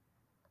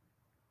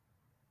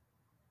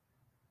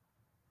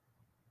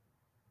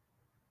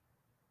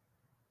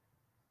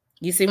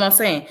 You see what I'm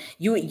saying?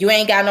 You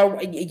ain't got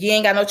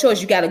no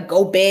choice. You got to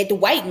go bad the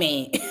white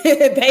man,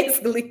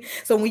 basically.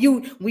 So when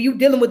you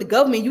dealing with the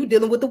government, you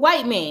dealing with the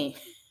white man.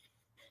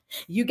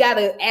 You got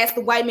to ask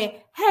the white man,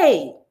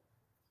 hey,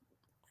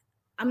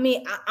 I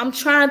mean, I'm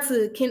trying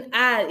to.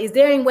 Is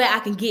there any way I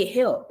can get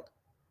help?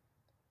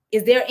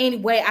 Is there any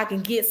way I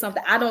can get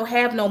something? I don't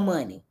have no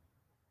money.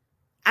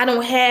 I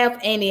don't have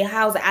any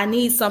housing. I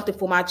need something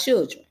for my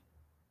children.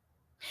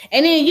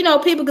 And then,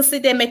 people can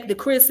sit there and make the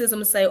criticism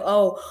and say,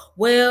 oh,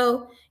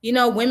 well,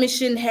 women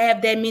shouldn't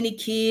have that many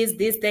kids,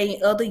 this, that,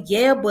 and other.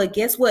 Yeah, but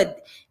guess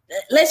what?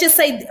 Let's just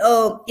say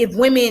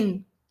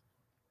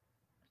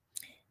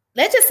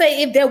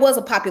if there was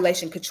a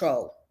population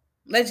control.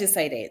 Let's just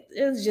say that.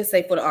 Let's just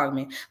say for the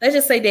argument. Let's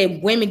just say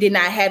that women did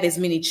not have as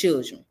many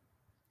children.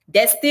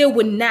 That still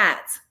would not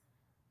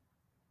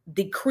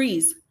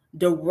decrease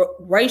the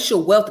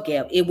racial wealth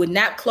gap. It would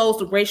not close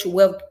the racial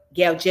wealth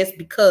gap just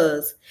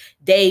because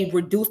they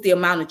reduce the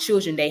amount of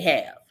children they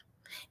have.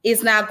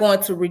 It's not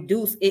going to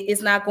reduce it.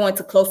 It's not going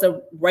to close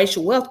the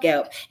racial wealth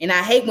gap. And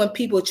I hate when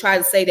people try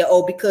to say that,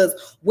 oh,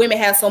 because women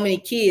have so many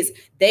kids,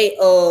 they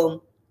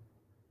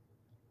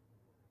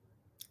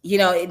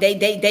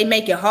they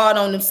make it hard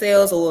on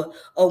themselves, or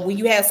when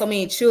you have so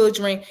many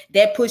children,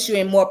 that puts you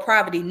in more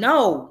poverty.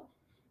 No,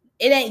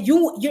 it ain't.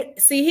 You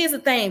see, here's the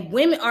thing: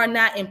 women are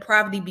not in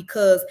poverty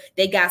because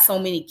they got so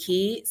many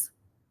kids.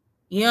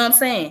 You know what I'm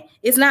saying?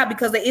 It's not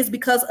it's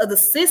because of the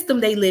system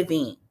they live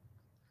in.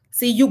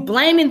 See, you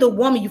blaming the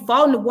woman, you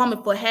faulting the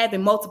woman for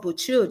having multiple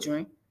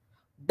children,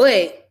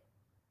 but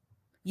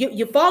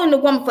you're faulting the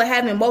woman for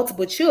having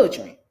multiple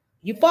children.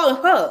 You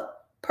faulting her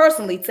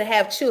personally to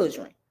have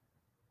children,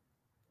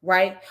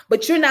 right?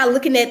 But you're not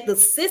looking at the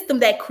system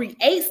that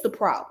creates the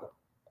problem.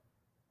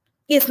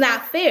 It's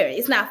not fair.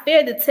 It's not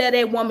fair to tell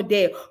that woman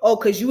that, oh,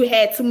 because you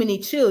had too many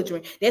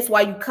children, that's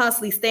why you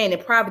constantly staying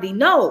in poverty.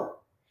 No.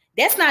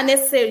 That's not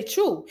necessarily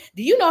true.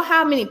 Do you know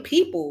how many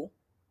people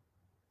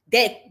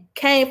that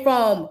came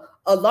from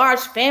a large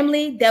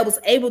family that was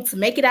able to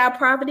make it out of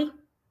poverty?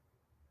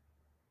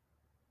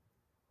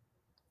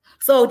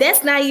 So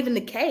that's not even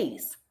the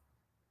case.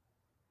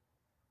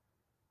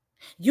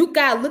 You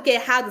got to look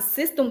at how the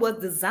system was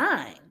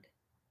designed.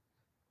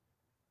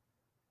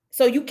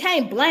 So you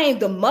can't blame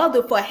the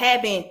mother for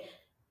having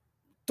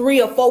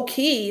 3 or 4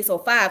 kids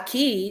or 5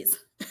 kids.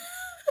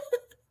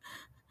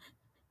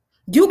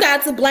 You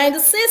got to blame the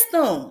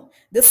system.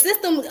 The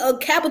system of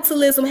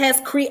capitalism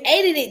has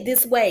created it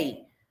this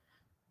way.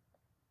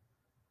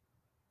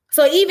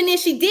 So even if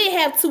she did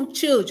have 2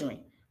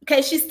 children,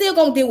 okay, she's still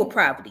going to deal with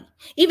poverty.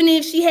 Even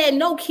if she had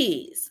no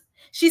kids,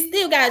 she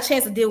still got a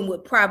chance of dealing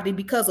with poverty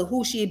because of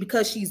who she is,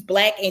 because she's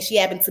Black and she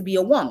happens to be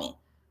a woman.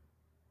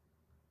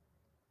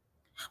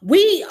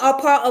 We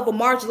are part of a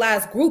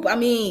marginalized group. I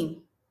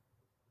mean,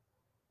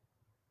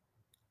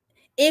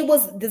 it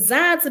was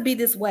designed to be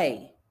this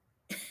way.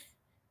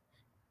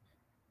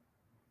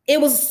 It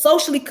was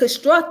socially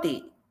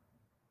constructed.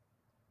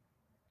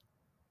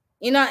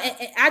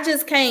 I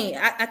just can't,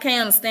 I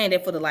can't understand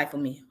that for the life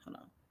of me. Hold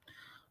on.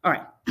 All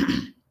right.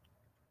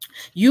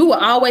 You will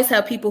always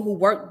have people who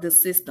work the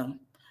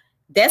system.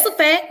 That's a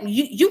fact.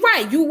 You're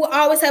right. You will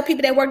always have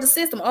people that work the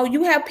system. Oh,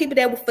 you have people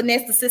that will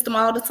finesse the system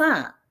all the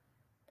time.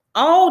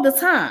 All the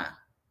time.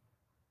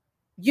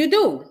 You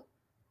do.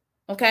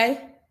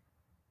 Okay.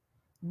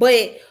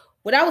 But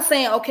what I was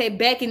saying, okay,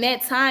 back in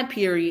that time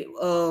period,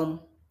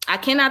 I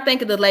cannot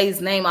think of the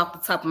lady's name off the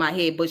top of my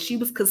head, but she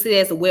was considered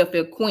as a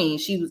welfare queen.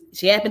 She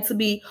happened to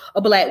be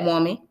a Black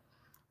woman,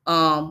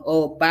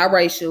 or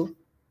biracial,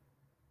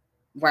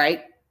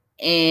 right?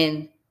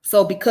 And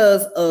so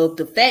because of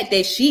the fact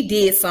that she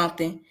did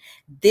something,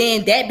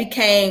 then that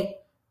became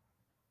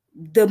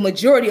the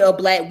majority of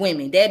Black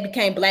women. That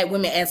became Black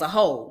women as a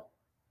whole.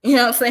 You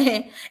know what I'm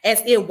saying?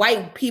 As if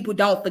white people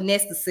don't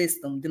finesse the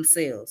system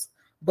themselves.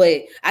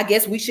 But I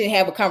guess we shouldn't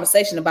have a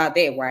conversation about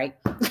that, right?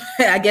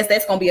 I guess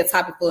that's going to be a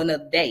topic for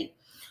another day.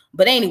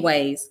 But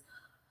anyways,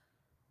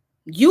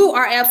 you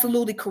are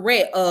absolutely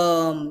correct.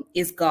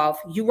 It's golf.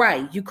 You're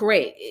right. You're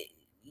correct.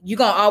 You're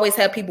going to always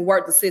have people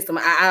work the system.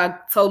 I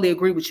totally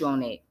agree with you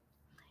on that.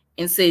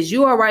 And says,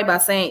 you are right by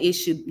saying it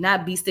should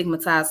not be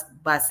stigmatized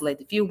by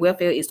selective few.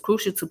 Welfare is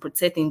crucial to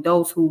protecting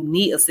those who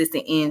need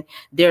assistance in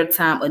their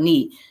time of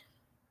need.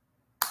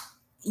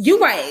 You're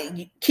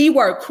right.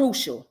 Keyword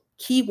crucial.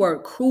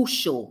 Keyword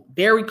crucial.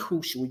 Very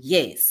crucial.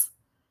 Yes.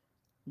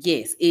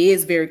 Yes, it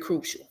is very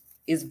crucial.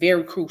 It's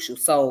very crucial.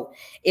 So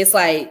it's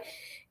like,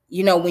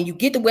 when you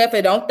get the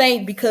welfare, don't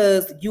think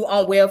because you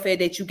on welfare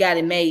that you got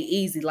it made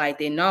easy like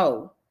that.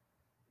 No,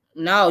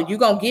 you're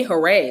going to get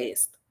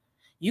harassed.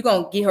 You're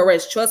going to get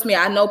harassed. Trust me,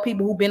 I know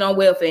people who've been on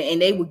welfare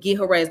and they would get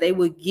harassed. They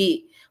would get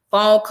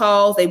phone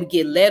calls. They would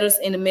get letters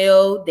in the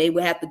mail. They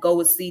would have to go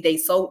and see the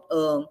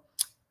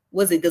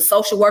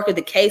social worker,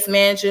 the case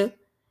manager.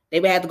 They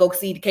would have to go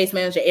see the case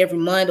manager every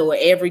month or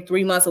every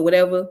 3 months or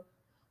whatever.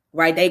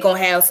 Right? They going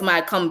to have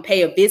somebody come and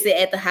pay a visit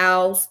at the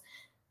house.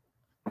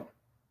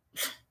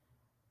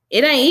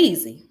 It ain't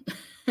easy.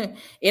 It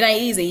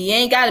ain't easy. You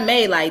ain't got it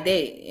made like that.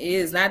 It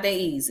is not that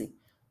easy.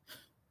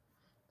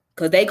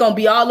 Because they going to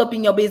be all up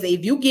in your business.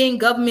 If you getting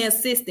government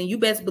assistance, you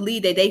best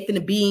believe that they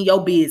finna be in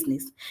your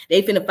business.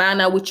 They finna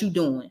find out what you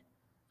doing.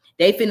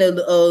 They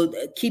finna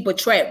keep a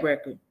track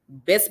record.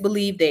 Best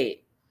believe that.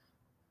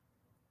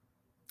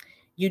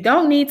 You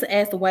don't need to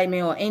ask the white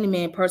man or any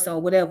man, person,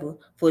 or whatever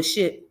for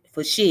shit.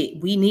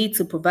 We need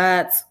to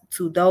provide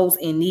to those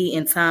in need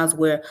in times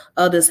where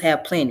others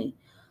have plenty.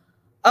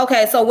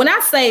 Okay, so when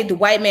I say the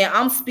white man,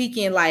 I'm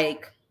speaking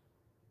like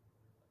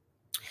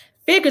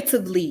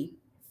figuratively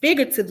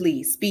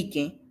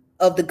speaking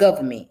of the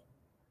government.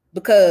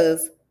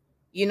 Because,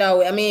 you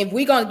know, I mean, if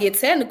we're going to get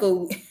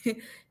technical,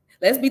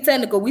 let's be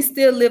technical. We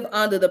still live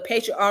under the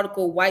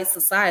patriarchal white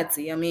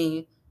society. I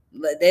mean,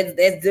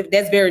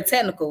 that's very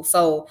technical.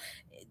 So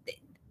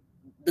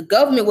the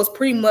government was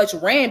pretty much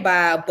ran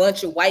by a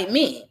bunch of white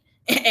men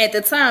at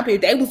the time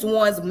period. They was the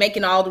ones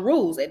making all the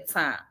rules at the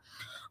time.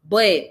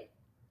 But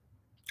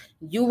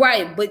you're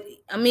right. But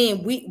I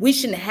mean, we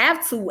shouldn't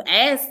have to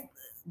ask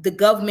the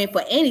government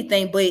for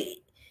anything. But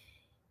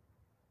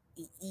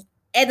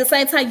at the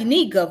same time, you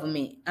need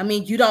government. I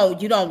mean, you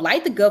don't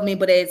like the government,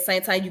 but at the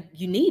same time,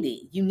 you need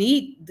it. You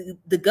need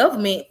the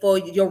government for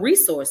your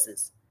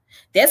resources.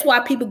 That's why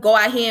people go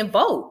out here and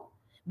vote,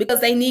 because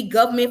they need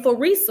government for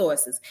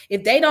resources.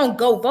 If they don't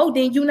go vote,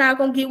 then you're not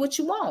going to get what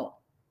you want,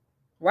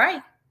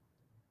 right?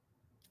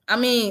 I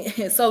mean,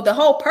 so the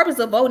whole purpose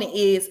of voting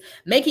is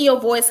making your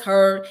voice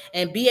heard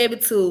and be able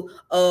to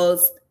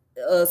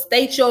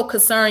state your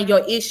concern,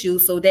 your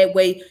issues, so that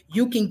way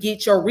you can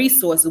get your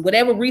resources,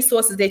 whatever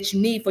resources that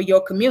you need for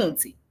your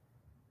community.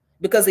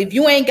 Because if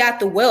you ain't got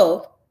the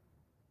wealth,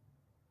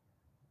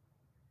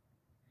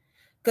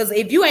 right?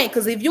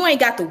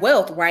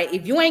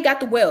 If you ain't got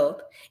the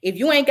wealth, if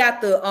you ain't got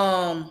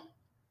the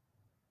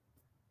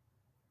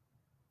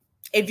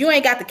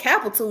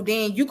capital,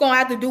 then you're gonna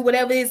have to do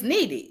whatever is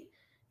needed.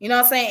 You know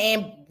what I'm saying?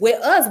 And with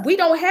us, we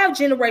don't have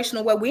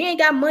generational wealth. We ain't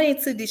got money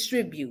to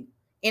distribute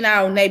in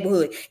our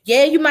neighborhood.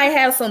 Yeah, you might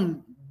have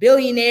some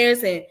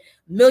billionaires and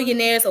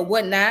millionaires or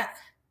whatnot.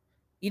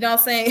 You know what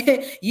I'm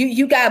saying?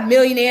 you got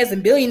millionaires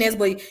and billionaires,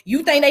 but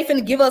you think they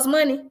finna give us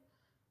money?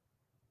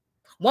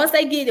 Once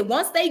they get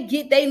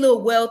their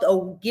little wealth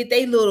or get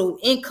their little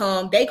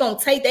income, they gonna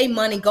take their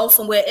money and go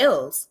somewhere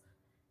else.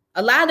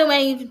 A lot of them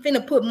ain't even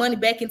finna put money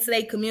back into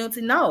their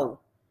community.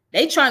 No,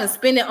 they trying to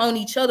spend it on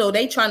each other. Or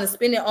they trying to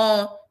spend it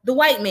on the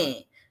white man.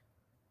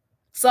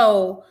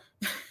 So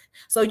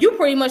you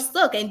pretty much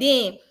stuck. And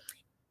then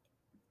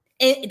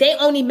they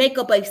only make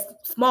up a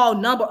small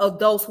number of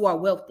those who are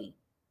wealthy.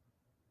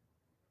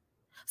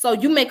 So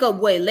you make up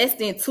what, less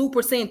than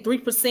 2%,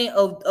 3%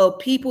 of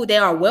people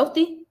that are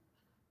wealthy?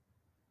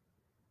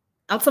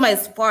 I'm talking about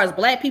as far as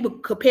black people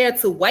compared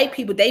to white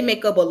people, they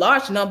make up a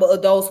large number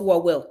of those who are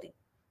wealthy.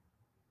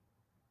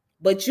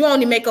 But you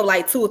only make up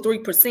like 2 or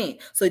 3%.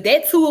 So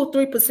that 2 or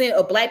 3%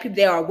 of black people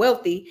that are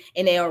wealthy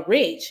and they are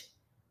rich,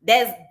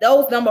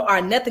 those numbers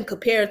are nothing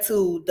compared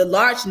to the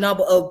large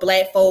number of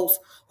black folks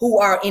who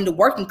are in the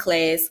working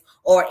class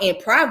or in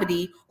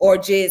poverty or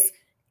just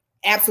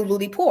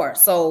absolutely poor.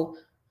 So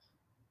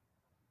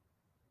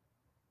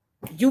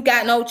you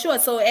got no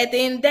choice. So at the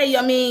end of the day,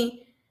 I mean,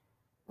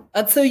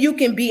 until you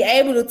can be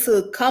able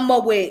to come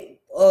up with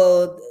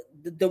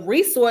the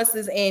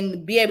resources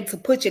and be able to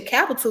put your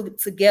capital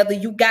together,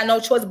 you got no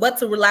choice but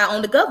to rely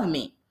on the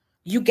government.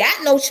 You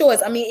got no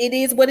choice. I mean, it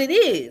is what it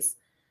is.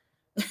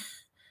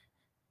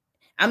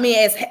 I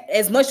mean,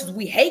 as much as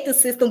we hate the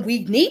system,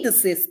 we need the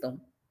system.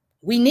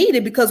 We need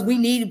it because we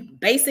need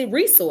basic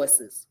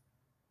resources.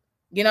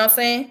 You know what I'm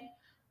saying?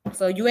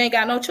 So you ain't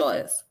got no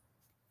choice.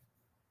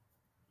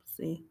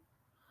 See?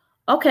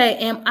 Okay,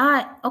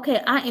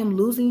 I am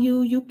losing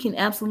you. You can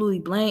absolutely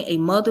blame a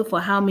mother for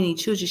how many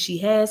children she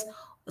has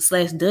 /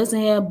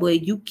 doesn't have,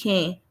 but you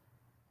can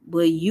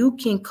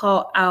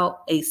call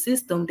out a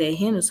system that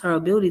hinders her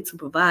ability to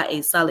provide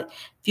a solid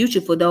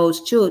future for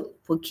those children,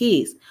 for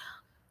kids.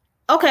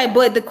 Okay,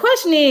 but the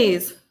question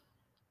is,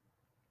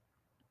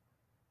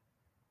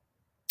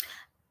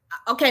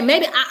 okay,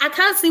 maybe I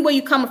kind of see where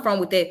you're coming from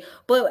with that,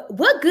 but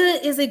what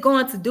good is it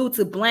going to do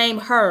to blame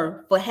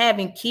her for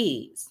having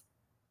kids?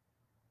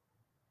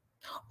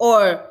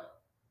 Or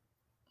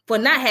for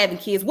not having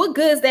kids? What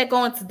good is that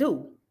going to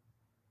do?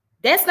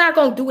 That's not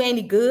going to do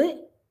any good.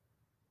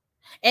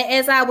 And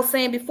as I was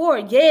saying before,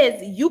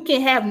 yes, you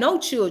can have no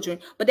children,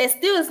 but that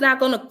still is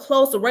not going to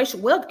close the racial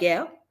wealth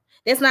gap.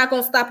 That's not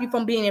going to stop you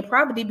from being in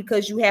poverty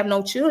because you have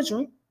no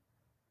children.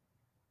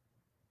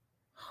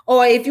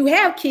 Or if you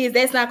have kids,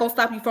 that's not going to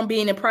stop you from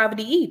being in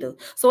poverty either.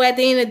 So at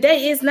the end of the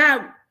day,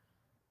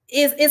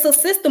 it's a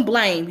system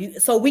blame.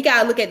 So we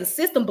got to look at the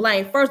system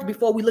blame first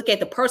before we look at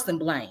the person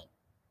blame.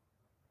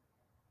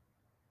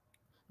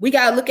 We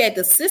got to look at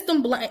the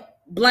system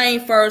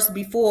blame first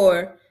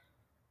before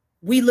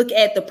we look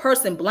at the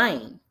person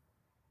blame.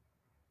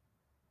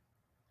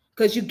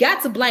 Because you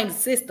got to blame the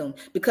system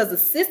because the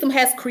system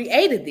has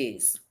created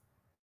this.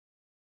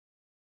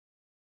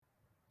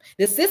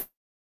 The system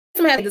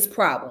has this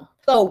problem.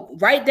 So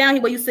write down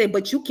here what you said,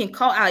 but you can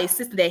call out a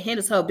system that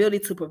hinders her ability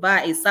to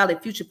provide a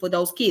solid future for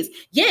those kids.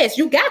 Yes,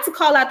 you got to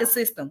call out the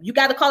system. You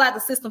got to call out the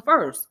system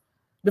first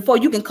before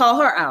you can call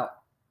her out.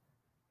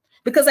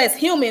 Because as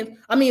humans,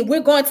 I mean,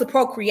 we're going to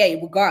procreate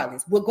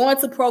regardless. We're going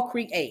to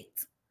procreate.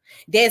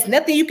 There's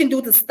nothing you can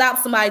do to stop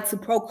somebody to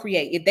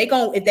procreate. If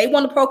they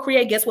want to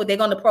procreate, guess what? They're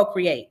going to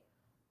procreate.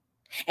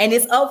 And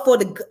it's up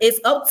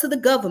to the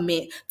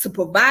government to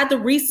provide the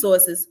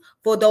resources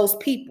for those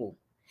people.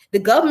 The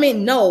government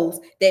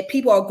knows that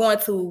people are going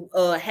to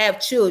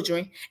have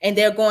children, and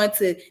they're going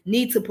to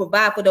need to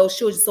provide for those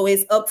children. So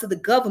it's up to the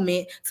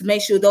government to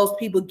make sure those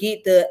people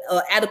get the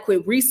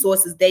adequate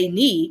resources they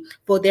need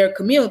for their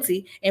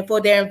community and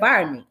for their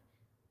environment.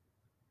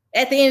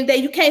 At the end of the day,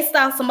 you can't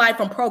stop somebody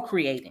from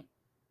procreating.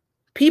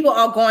 People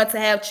are going to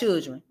have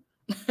children.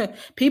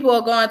 People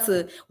are going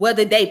to,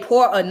 whether they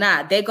poor or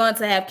not, they're going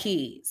to have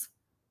kids.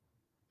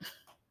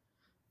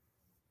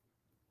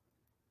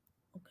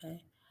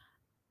 Okay.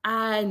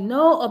 I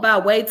know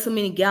about way too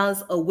many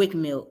gallons of WIC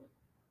milk.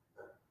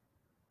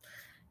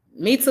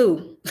 Me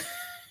too.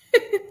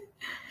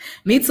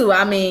 Me too.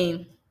 I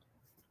mean,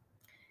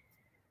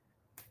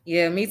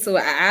 yeah, me too.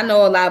 I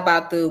know a lot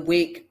about the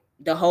WIC,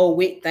 the whole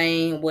WIC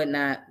thing and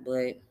whatnot,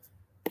 but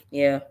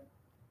yeah.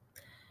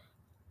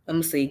 Let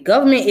me see.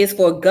 Government is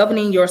for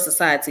governing your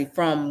society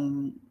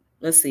from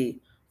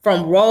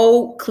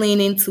road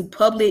cleaning to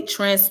public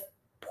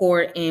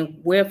transport and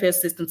welfare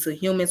system to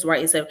humans'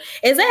 rights.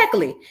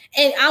 Exactly.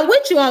 And I'm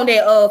with you on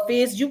that,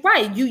 Fizz. You're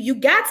right. You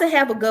got to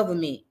have a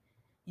government.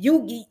 You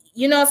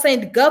know what I'm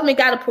saying? The government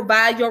got to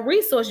provide your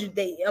resources.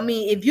 I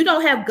mean, if you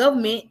don't have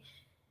government,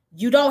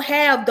 you don't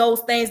have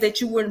those things that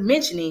you were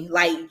mentioning.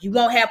 Like, you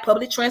won't have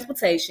public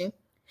transportation.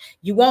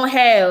 You won't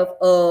have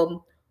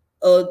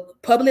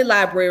public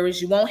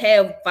libraries. You won't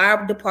have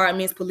fire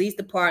departments, police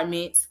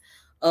departments,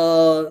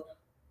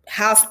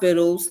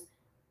 hospitals,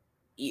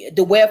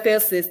 the welfare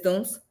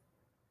systems.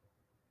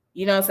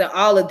 You know what I'm saying?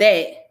 All of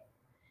that,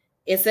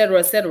 et cetera,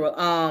 et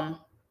cetera.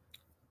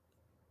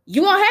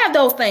 You won't have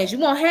those things. You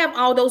won't have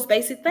all those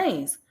basic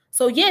things.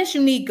 So yes,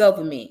 you need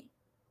government.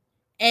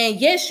 And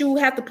yes, you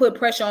have to put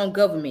pressure on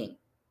government.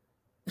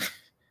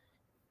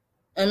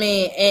 I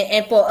mean,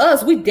 and for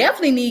us, we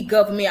definitely need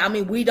government. I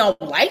mean, we don't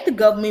like the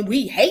government.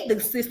 We hate the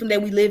system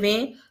that we live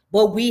in,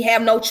 but we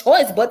have no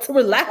choice but to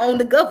rely on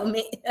the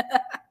government.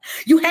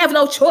 You have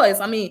no choice.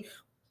 I mean,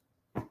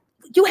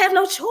 you have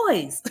no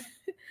choice.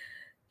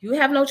 You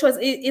have no choice.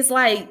 It's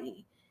like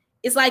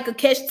a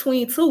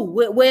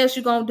catch-22. What else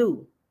you gonna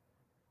do?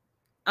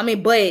 I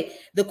mean, but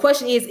the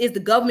question is the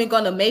government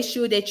gonna make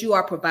sure that you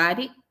are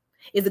provided?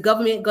 Is the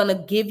government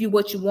gonna give you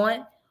what you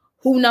want?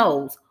 Who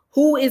knows?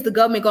 Who is the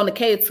government going to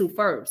cater to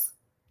first?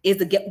 Is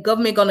the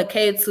government going to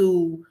cater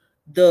to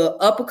the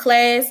upper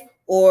class,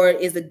 or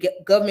is the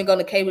government going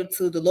to cater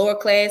to the lower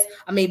class?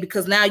 I mean,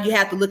 because now you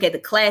have to look at the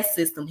class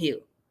system here.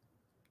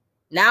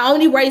 Not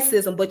only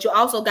racism, but you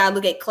also got to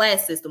look at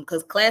class system,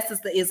 because class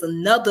system is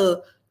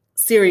another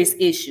serious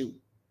issue.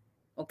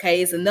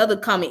 Okay, it's another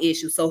common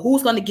issue. So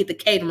who's going to get the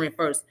catering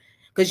first?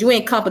 Because you're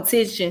in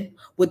competition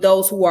with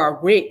those who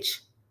are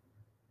rich,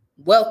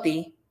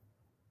 wealthy,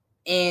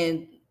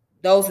 and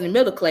those in the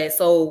middle class.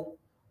 So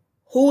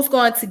who's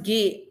going to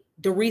get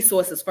the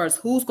resources first?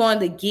 Who's going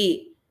to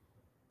get,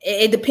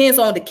 it depends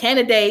on the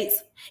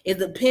candidates. It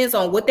depends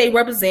on what they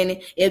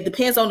represented. It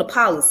depends on the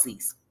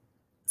policies.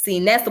 See,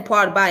 and that's the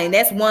part about it. And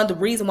that's one of the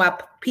reasons why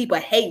people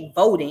hate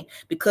voting,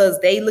 because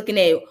they looking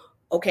at,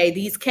 okay,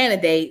 these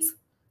candidates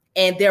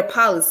and their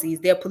policies,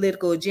 their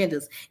political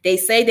agendas. They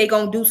say they're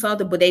going to do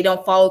something, but they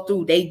don't follow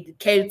through. They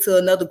cater to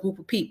another group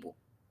of people.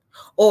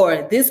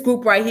 Or this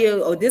group right here,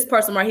 or this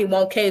person right here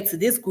won't cater to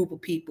this group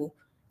of people.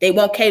 They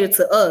won't cater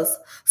to us.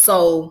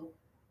 So,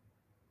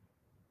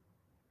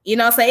 you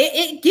know what I'm saying?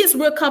 It gets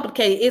real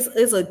complicated.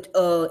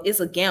 It's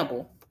a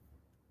gamble.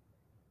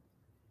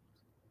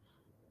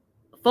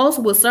 Folks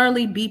will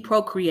certainly be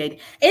procreating.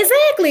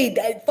 Exactly.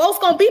 Folks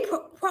gonna be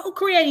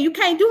procreating. You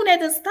can't do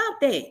nothing to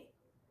stop that.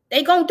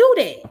 They gonna do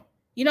that.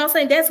 You know what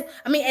I'm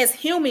saying? As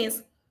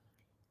humans,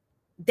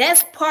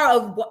 that's part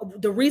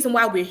of the reason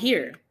why we're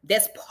here.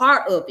 That's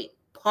part of it.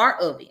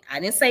 Part of it. I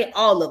didn't say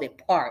all of it.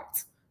 Part.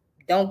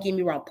 Don't get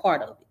me wrong.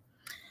 Part of it.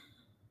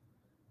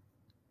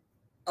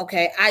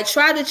 Okay. I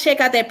tried to check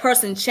out that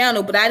person's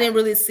channel, but I didn't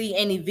really see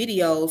any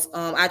videos.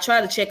 I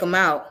tried to check them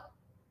out.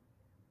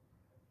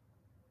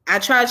 I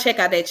tried to check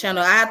out that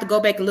channel. I have to go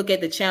back and look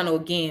at the channel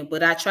again,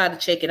 but I tried to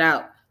check it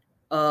out.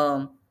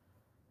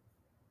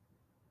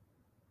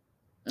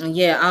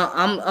 Yeah,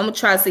 I'm gonna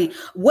try to see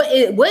what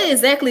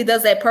exactly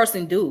does that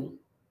person do.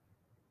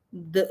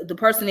 The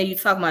person that you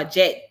talking about,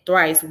 Jack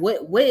Thrice,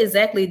 what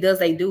exactly does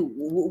they do?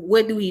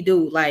 What do he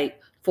do, like,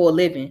 for a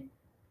living?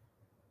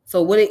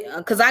 So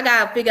because I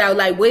gotta figure out,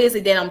 like, what is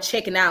it that I'm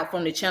checking out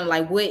from the channel?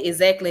 Like, what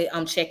exactly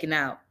I'm checking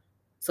out,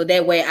 so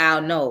that way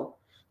I'll know.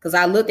 Because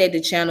I looked at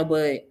the channel,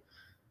 but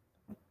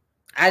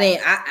I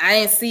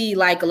didn't see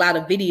like a lot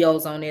of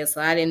videos on there, so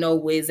I didn't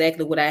know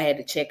exactly what I had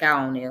to check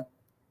out on there.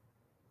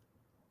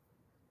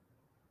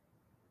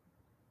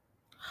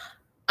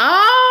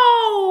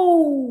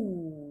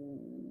 Oh,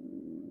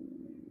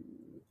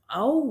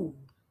 oh,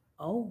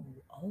 oh,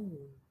 oh,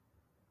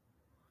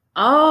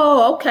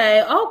 oh.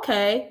 Okay,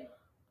 okay.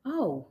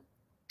 Oh,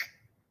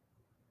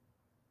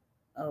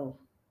 oh.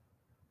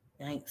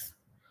 Thanks.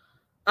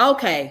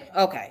 Okay,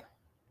 okay.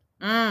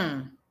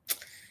 Mm,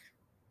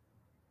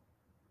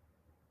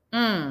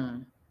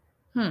 mm,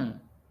 hmm.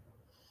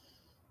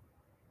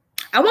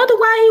 I wonder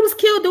why he was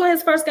killed during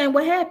his first game.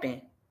 What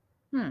happened?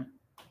 Hmm.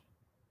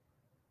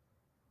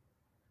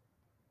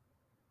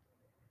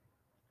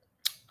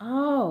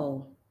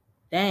 Oh,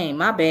 dang,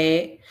 my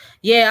bad.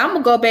 Yeah, I'm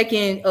gonna go back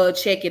and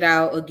check it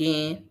out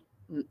again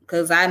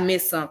because I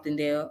missed something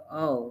there.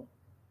 Oh,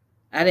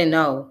 I didn't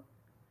know.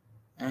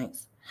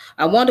 Thanks.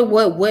 I wonder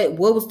what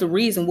was the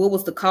reason? What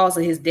was the cause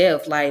of his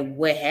death? Like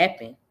what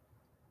happened?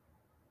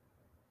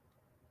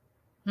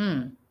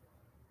 Hmm.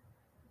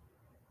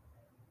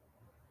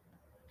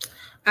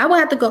 I will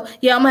have to go.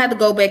 Yeah, I'm gonna have to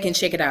go back and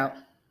check it out.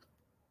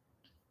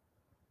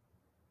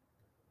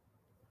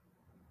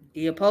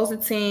 The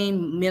opposing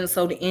team,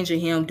 Minnesota, injured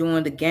him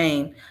during the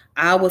game.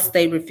 Iowa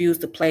State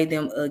refused to play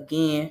them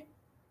again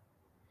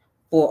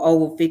for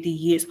over 50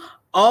 years.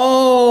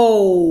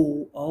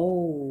 Oh,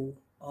 oh,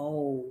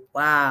 oh,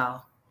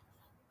 wow.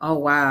 Oh,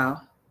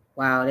 wow.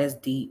 Wow, that's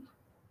deep.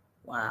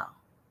 Wow.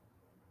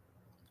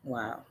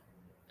 Wow.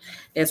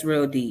 That's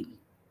real deep.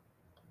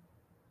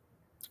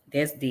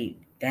 That's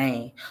deep.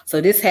 Dang.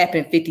 So this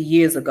happened 50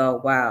 years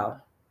ago.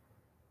 Wow.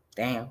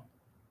 Damn.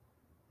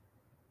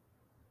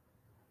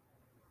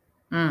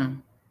 Hmm.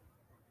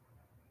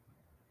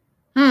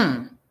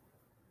 Hmm.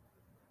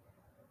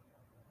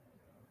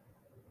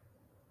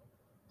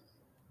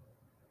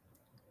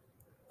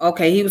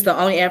 Okay, he was the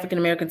only African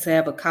American to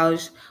have a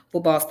college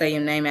football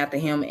stadium named after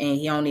him, and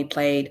he only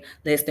played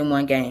less than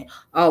one game.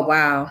 Oh,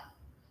 wow.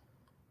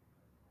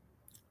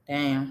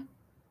 Damn.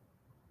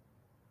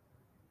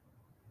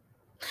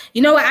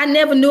 You know what? I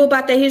never knew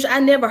about that history. I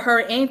never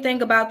heard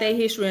anything about that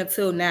history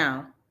until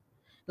now.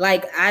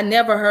 Like, I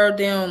never heard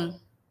them.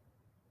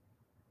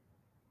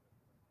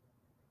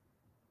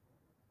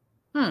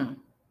 Hmm.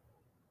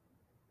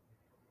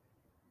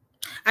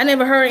 I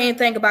never heard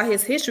anything about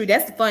his history.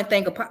 That's the funny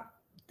thing about.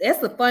 That's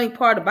the funny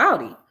part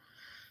about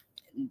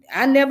it.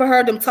 I never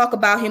heard them talk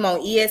about him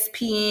on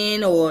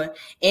ESPN or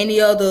any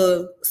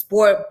other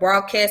sport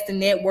broadcasting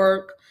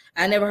network.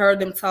 I never heard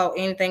them talk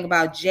anything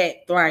about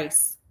Jack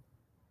Thrice.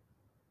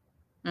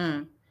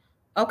 Hmm.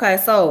 Okay,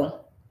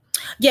 so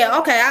yeah,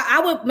 okay.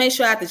 I would make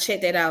sure I have to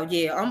check that out.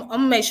 Yeah, I'm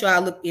gonna make sure I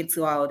look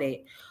into all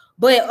that.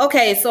 But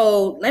okay,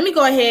 so let me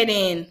go ahead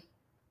and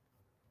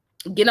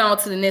get on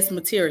to the next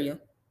material.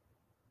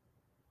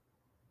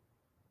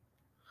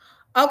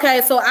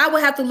 Okay, so I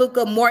would have to look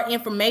up more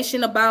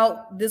information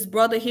about this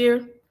brother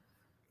here.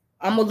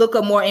 I'm gonna look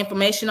up more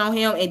information on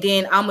him, and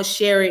then I'm gonna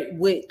share it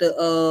with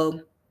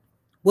the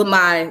with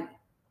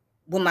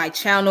my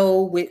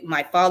channel, with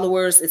my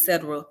followers,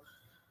 etc.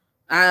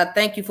 I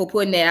thank you for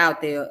putting that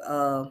out there.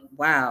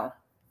 Wow.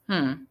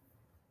 Hmm.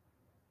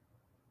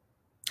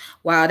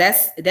 Wow,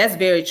 that's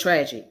very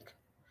tragic.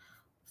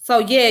 So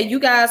yeah, you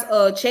guys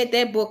check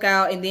that book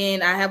out, and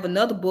then I have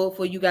another book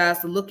for you guys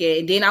to look at,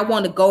 and then I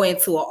want to go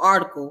into an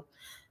article.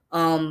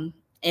 Um,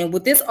 and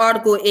with this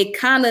article, it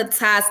kind of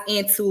ties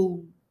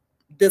into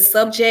the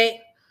subject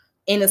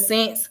in a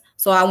sense.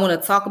 So I want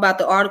to talk about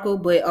the article,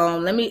 but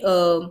let me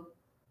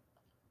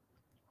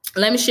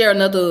share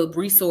another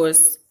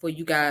resource for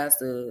you guys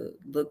to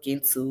look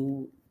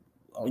into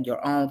on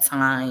your own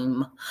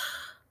time.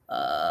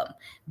 Uh,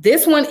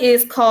 this one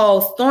is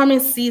called Storming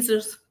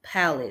Caesar's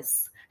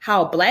Palace: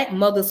 How Black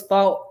Mothers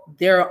Fought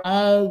Their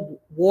Own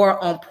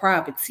War on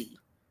Poverty.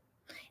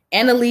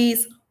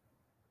 Annalise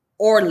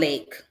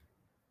Orlake,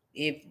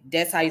 if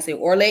that's how you say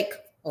Orlake,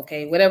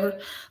 okay, whatever.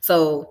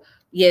 So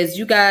yes,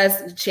 you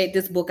guys check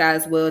this book out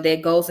as well.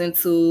 That goes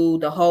into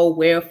the whole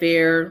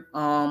welfare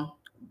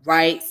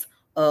rights,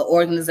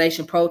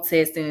 organization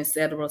protesting,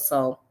 etc.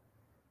 So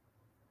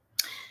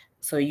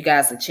you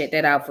guys can check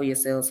that out for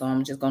yourselves. So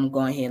I'm just gonna go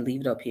ahead and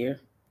leave it up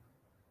here.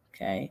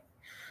 Okay.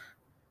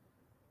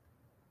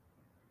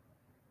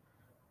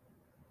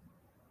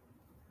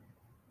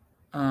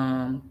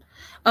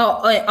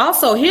 Oh, and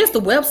also here's the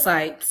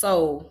website.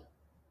 So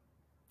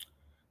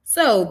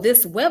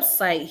this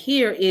website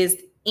here is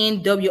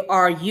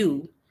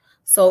NWRU.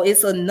 So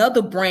it's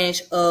another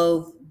branch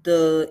of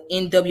the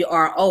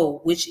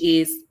NWRO, which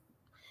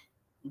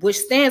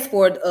stands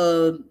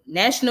for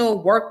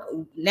National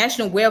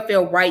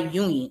Welfare Right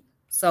Union.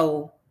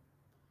 So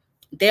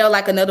they're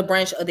like another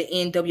branch of the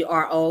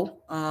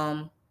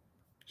NWRO.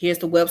 Here's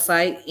the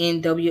website,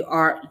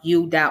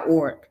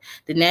 nwru.org.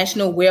 The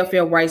National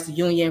Welfare Rights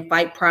Union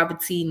fight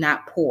poverty,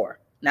 not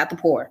the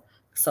poor.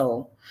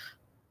 So,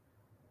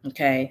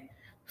 okay.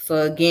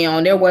 So again,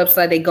 on their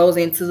website, it goes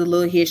into the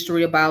little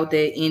history about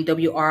the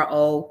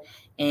NWRO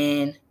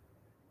and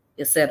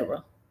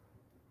etc.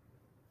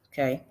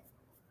 Okay.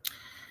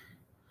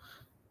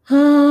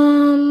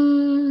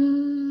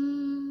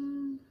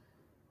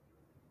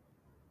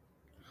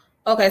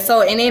 Okay,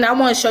 so and then I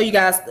want to show you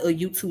guys a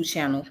YouTube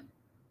channel.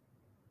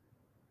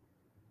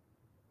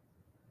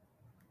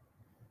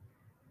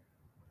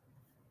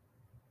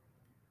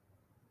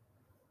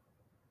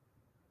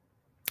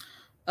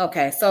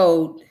 Okay,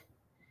 so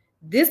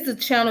this is the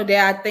channel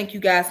that I think you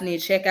guys need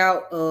to check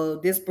out.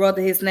 This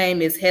brother, his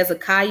name is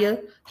Hezekiah.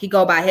 He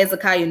go by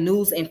Hezekiah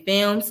News and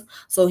Films.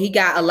 So he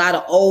got a lot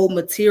of old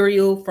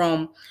material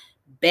from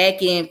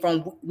back in,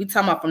 we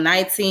talking about from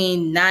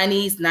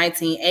 1990s,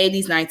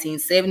 1980s,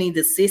 1970s,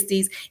 the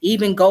 60s,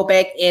 even go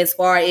back as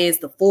far as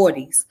the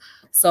 40s.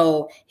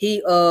 So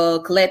he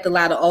collect a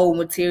lot of old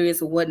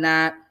materials and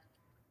whatnot.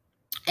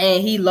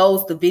 And he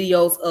loads the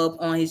videos up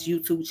on his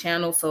YouTube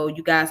channel. So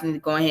you guys need to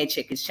go ahead and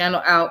check his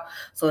channel out.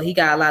 So he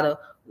got a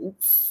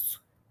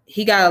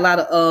lot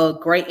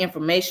of great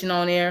information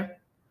on there.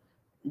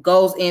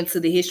 Goes into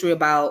the history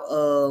about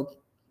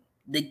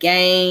the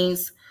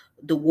gangs,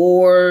 the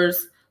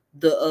wars,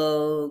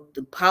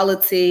 the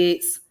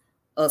politics,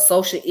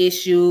 social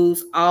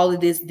issues, all of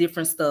this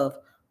different stuff.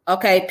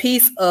 Okay,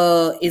 peace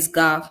is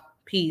God.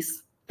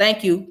 Peace.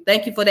 Thank you.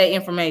 Thank you for that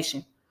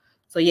information.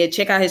 So yeah,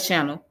 check out his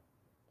channel.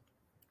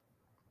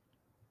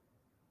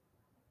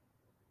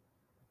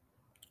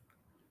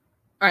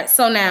 All right,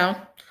 so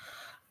now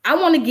I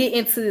want to get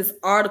into this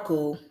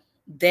article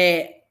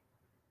that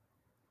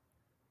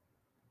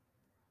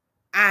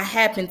I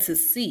happened to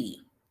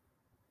see,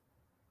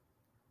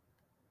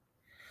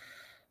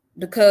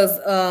 because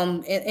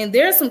and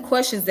there are some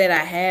questions that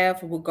I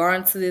have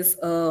regarding to this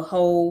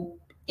whole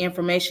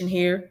information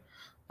here.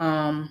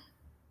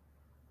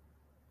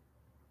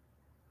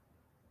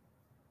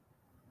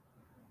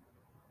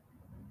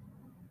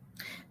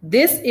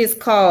 This is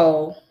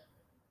called,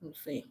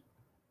 let's see.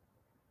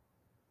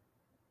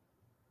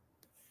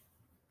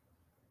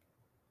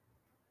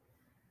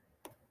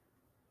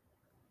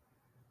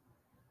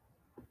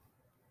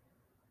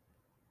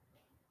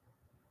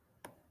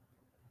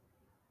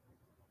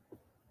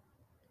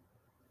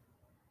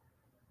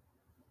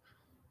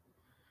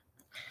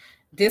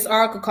 This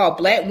article called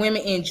Black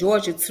Women in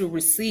Georgia to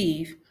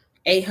Receive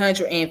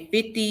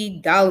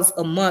 $850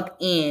 a month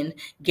in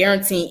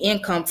guaranteed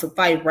income to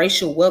fight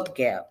racial wealth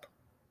gap.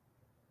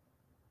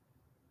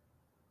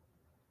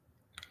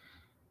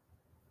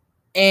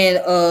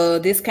 And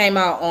this came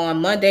out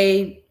on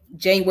Monday,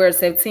 January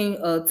 17,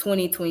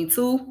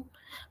 2022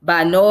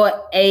 by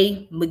Noah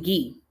A.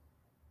 McGee.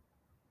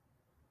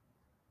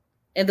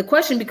 And the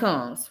question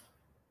becomes,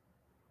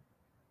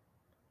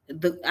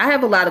 I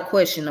have a lot of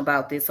questions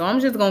about this, so I'm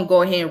just going to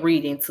go ahead and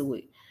read into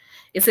it.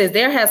 It says,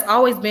 there has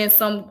always been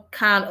some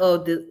kind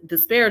of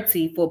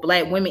disparity for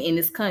Black women in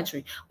this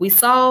country. We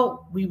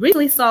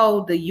recently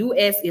saw the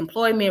U.S.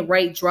 employment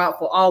rate drop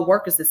for all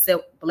workers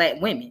except Black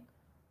women.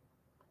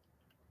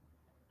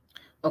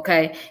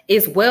 Okay,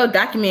 it's well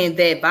documented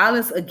that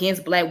violence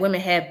against Black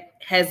women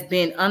has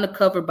been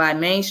uncovered by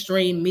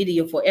mainstream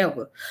media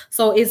forever.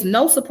 So it's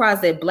no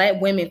surprise that Black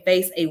women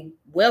face a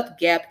wealth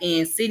gap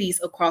in cities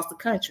across the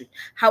country.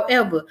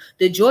 However,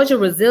 the Georgia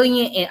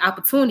Resilient and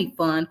Opportunity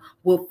Fund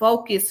will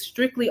focus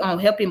strictly on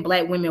helping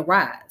Black women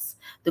rise.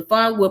 The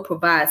fund will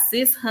provide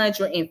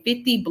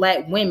 650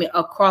 Black women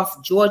across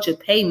Georgia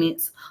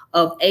payments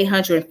of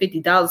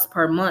 $850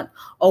 per month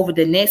over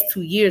the next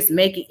 2 years,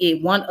 making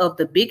it one of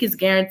the biggest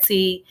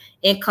guaranteed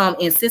income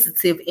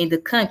incentive in the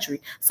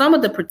country. Some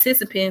of the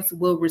participants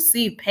will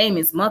receive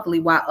payments monthly,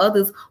 while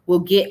others will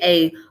get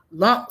a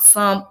lump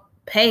sum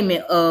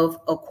payment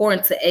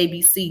according to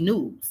ABC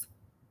News.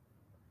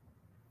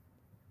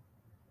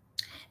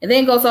 And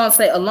then goes on to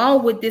say,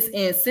 along with this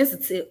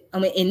initiative,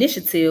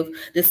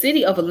 the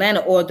city of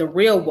Atlanta, or the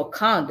real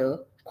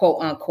Wakanda,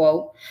 quote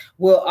unquote,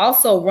 will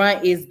also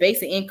run its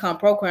basic income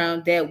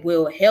program that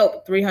will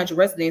help 300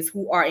 residents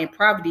who are in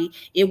poverty.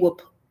 It will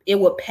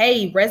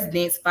pay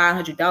residents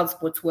 $500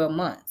 for 12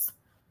 months.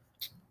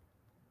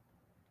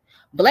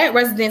 Black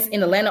residents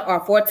in Atlanta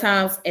are 4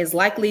 times as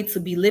likely to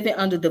be living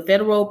under the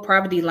federal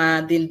poverty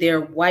line than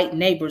their white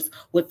neighbors,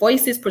 with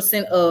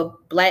 46% of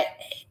Black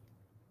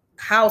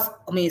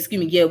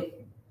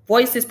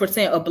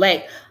 46% of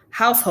Black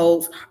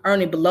households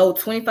earning below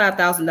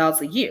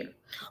 $25,000 a year,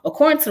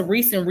 according to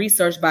recent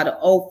research by the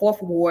Old Fourth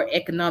Ward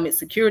Economic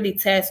Security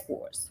Task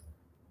Force.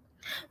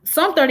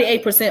 Some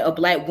 38% of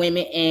Black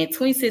women and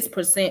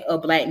 26%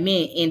 of Black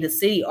men in the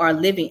city are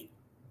living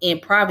in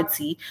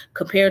poverty,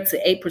 compared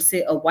to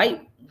 8% of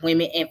white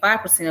women and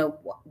 5% of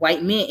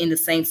white men in the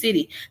same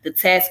city, the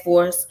task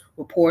force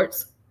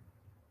reports.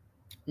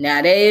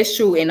 Now, that is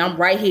true, and I'm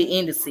right here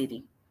in the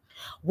city.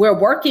 We're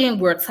working,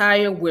 we're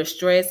tired, we're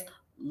stressed,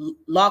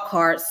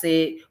 Lockhart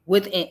said.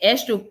 With an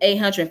extra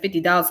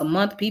 $850 a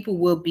month, people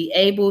will be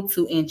able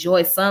to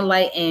enjoy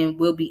sunlight and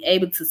will be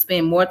able to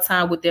spend more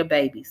time with their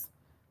babies.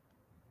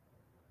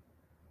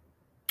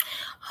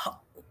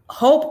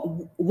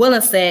 Hope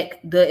Willensack,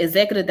 the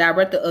executive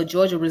director of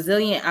Georgia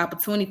Resilient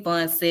Opportunity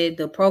Fund, said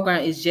the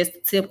program is just the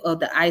tip of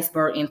the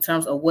iceberg in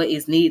terms of what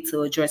is needed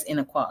to address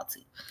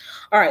inequality.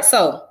 All right,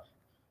 so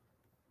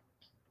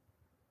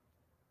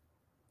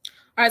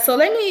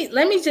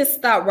let me just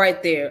stop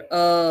right there.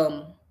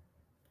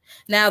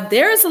 Now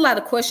there is a lot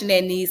of question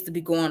that needs to be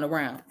going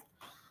around.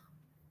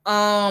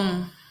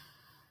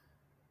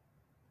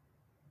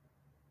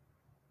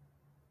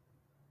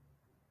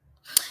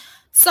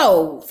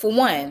 So for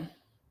one,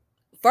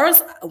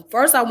 first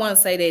I want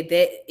to say that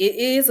it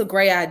is a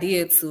great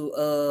idea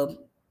to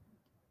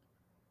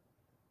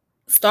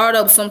start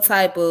up some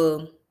type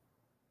of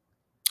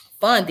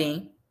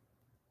funding,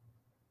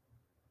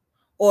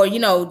 or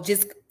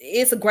just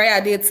it's a great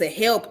idea to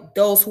help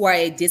those who are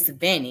at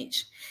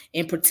disadvantage,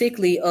 and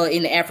particularly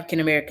in the African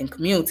American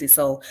community.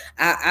 So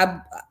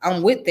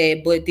I'm with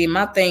that. But then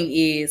my thing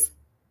is,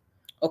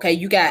 okay,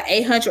 you got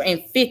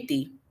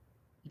 $850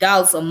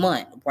 a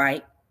month,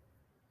 right?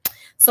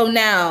 So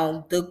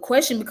now the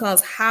question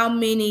becomes, how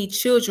many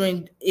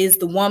children is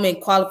the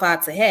woman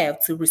qualified to have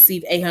to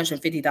receive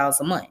 $850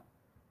 a month?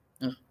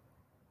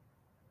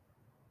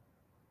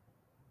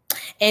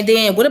 And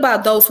then what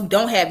about those who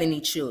don't have any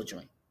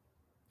children?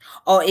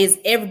 Or is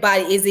it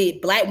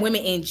black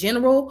women in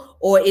general,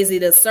 or is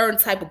it a certain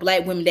type of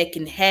black women that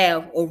can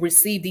have or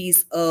receive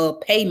these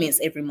payments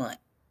every month?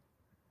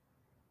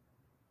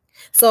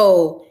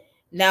 So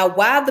now,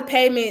 while the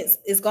payments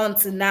is going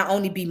to not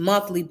only be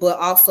monthly, but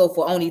also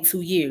for only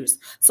 2 years.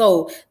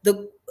 So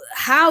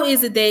how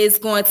is it that it's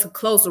going to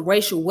close the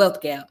racial wealth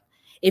gap?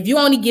 If you're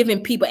only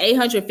giving people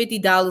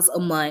 $850 a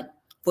month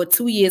for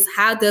 2 years,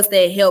 how does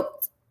that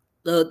help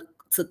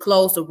to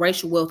close the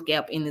racial wealth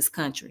gap in this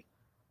country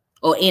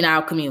or in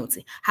our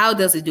community? How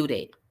does it do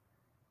that?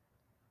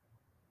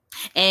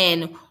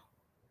 And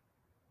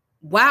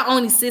why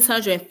only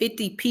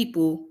 650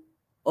 people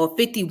or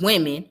 50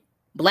 women,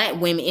 black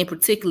women in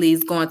particular,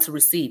 is going to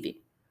receive it?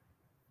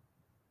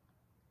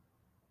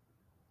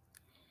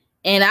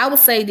 And I would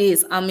say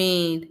this, I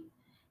mean,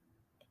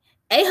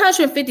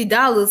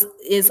 $850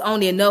 is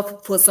only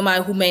enough for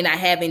somebody who may not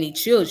have any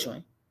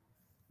children.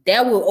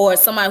 Or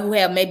somebody who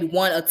have maybe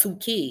 1 or 2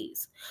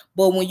 kids.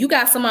 But when you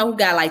got somebody who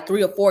got like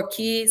 3 or 4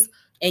 kids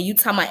and you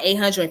talking about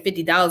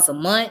 $850 a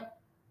month,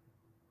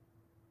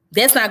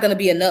 that's not going to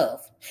be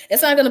enough.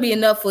 That's not going to be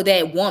enough for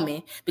that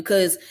woman,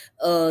 because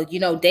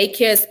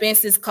daycare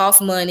expenses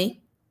cost money.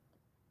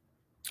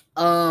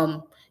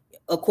 Of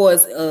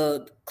course,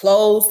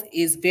 clothes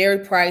is very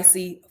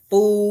pricey,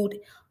 food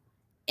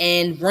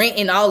and rent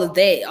and all of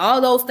that,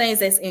 all those things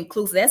that's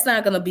inclusive. That's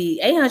not going to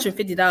be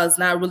 $850.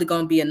 Not really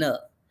going to be enough.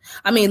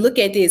 I mean, look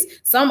at this.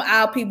 Some of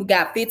our people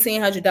got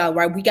 $1,500,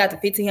 right? We got the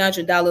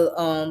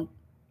 $1,500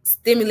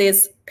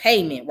 stimulus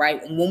payment,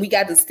 right? And when we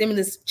got the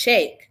stimulus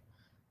check,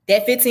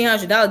 that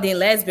 $1,500 didn't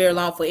last very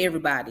long for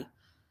everybody.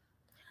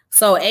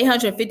 So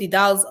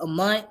 $850 a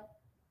month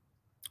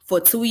for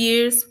 2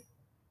 years,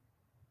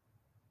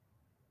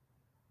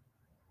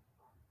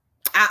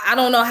 I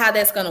don't know how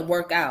that's going to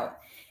work out.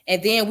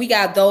 And then we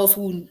got those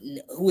who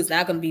is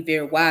not going to be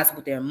very wise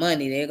with their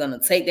money. They're going to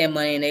take that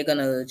money and they're going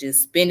to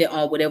just spend it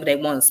on whatever they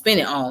want to spend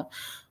it on.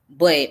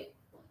 But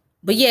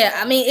yeah,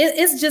 I mean,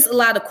 it's just a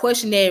lot of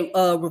question that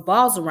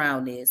revolves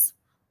around this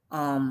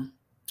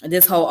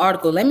whole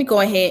article. Let me go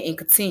ahead and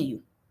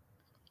continue.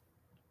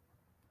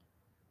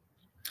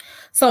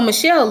 So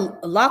Michelle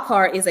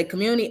Lockhart is a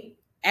community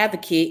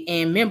advocate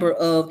and member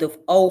of the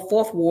Old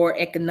Fourth Ward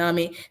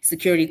Economic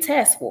Security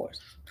Task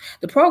Force.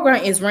 The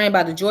program is run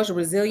by the Georgia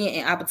Resilience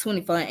and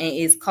Opportunity Fund and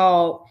is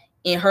called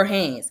In Her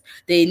Hands.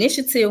 The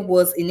initiative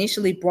was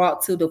initially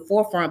brought to the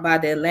forefront by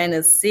the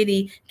Atlanta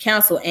City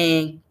Council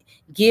and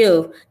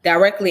Give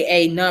Directly,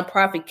 a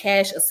nonprofit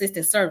cash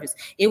assistance service.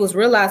 It was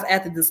realized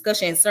after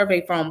discussion and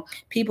survey from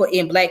people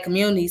in Black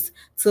communities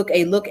took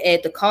a look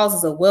at the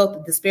causes of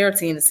wealth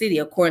disparity in the city,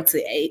 according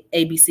to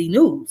ABC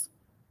News,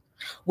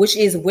 which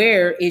is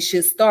where it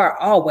should start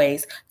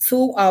always.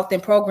 Too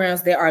often,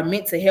 programs that are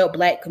meant to help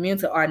Black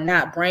community are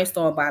not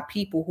brainstormed by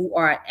people who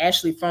are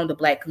actually from the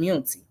Black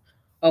community.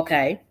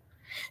 Okay.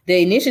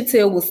 The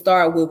initiative will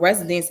start with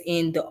residents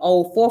in the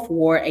Old Fourth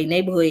Ward, a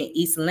neighborhood in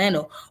East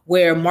Atlanta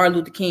where Martin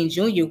Luther King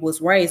Jr. was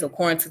raised,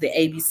 according to the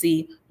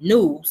ABC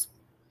News.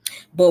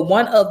 But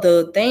one of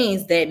the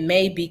things that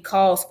may be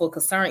cause for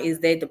concern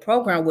is that the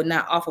program would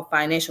not offer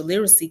financial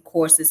literacy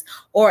courses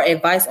or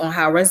advice on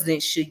how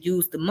residents should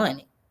use the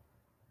money.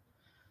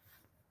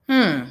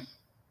 And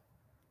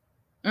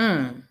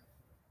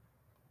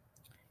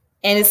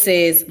it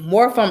says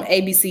more from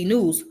ABC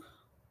News.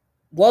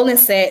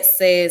 Wolensat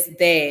says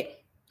that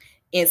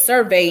in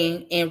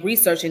surveying and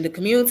researching the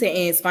community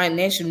and its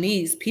financial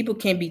needs, people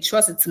can be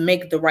trusted to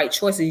make the right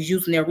choices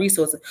using their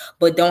resources,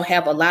 but don't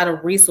have a lot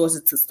of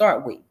resources to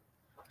start with.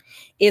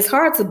 It's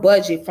hard to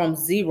budget from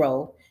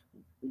zero,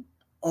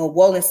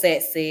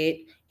 Wolensat said.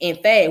 In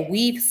fact,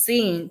 we've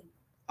seen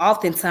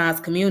oftentimes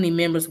community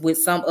members with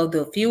some of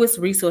the fewest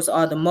resources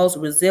are the most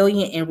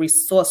resilient and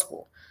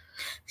resourceful.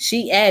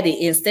 She added,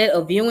 instead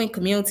of viewing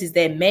communities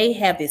that may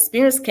have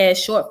experienced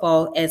cash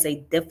shortfall as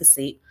a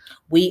deficit,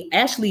 we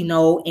actually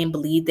know and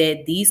believe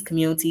that these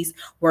communities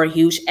were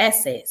huge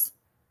assets.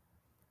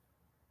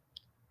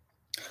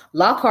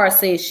 Lockhart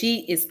says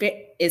she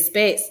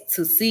expects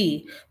to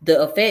see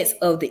the effects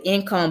of the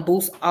income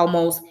boost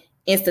almost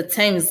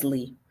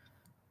instantaneously.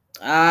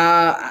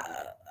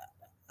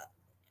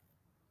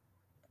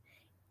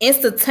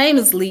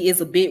 Instantaneously is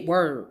a big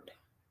word.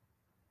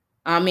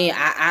 I mean,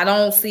 I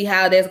don't see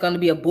how that's going to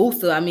be a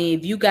booster. I mean,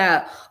 if you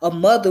got a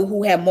mother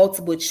who have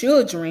multiple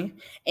children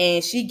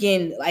and she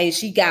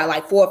got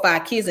like 4 or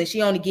 5 kids and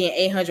she only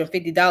getting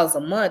 $850 a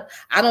month,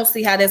 I don't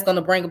see how that's going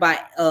to bring about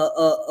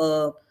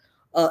a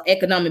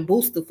economic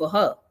booster for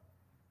her.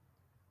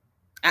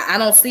 I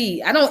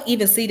don't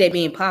even see that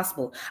being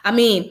possible. I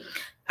mean,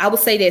 I would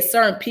say that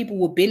certain people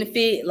will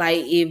benefit,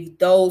 like if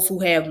those who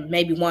have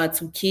maybe 1 or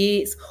 2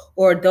 kids,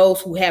 or those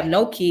who have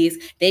no kids,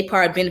 they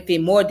probably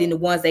benefit more than the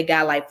ones that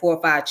got like 4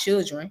 or 5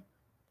 children,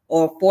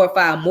 or 4 or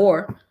 5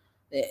 more.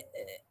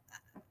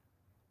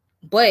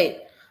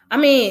 But I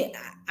mean,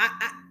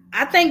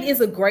 I think it's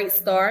a great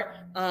start.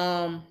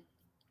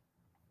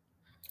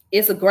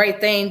 It's a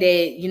great thing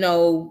that, you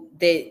know,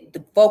 that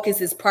the focus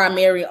is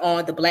primarily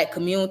on the Black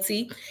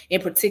community,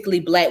 and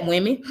particularly Black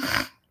women.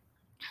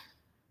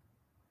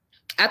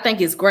 I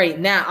think it's great.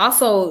 Now,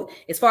 also,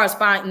 as far as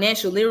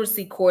financial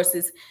literacy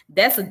courses,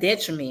 that's a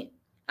detriment.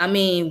 I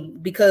mean,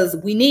 because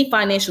we need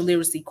financial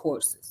literacy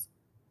courses.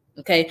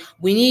 Okay,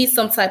 we need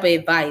some type of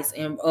advice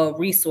and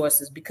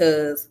resources,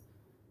 because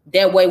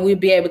that way we'll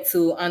be able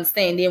to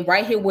understand. Then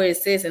right here where it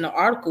says in the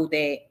article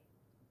that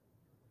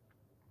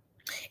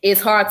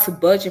it's hard to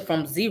budget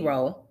from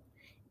zero.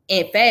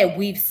 In fact,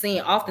 we've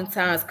seen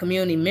oftentimes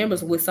community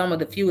members with some of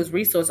the fewest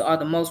resources are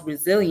the most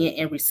resilient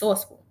and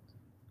resourceful.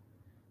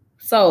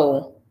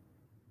 So,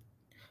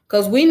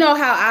 because we know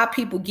how our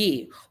people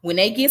get. When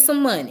they get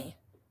some money,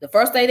 the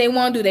first thing they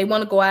want to do, they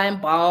want to go out and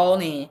ball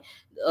and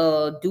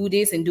do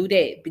this and do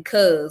that.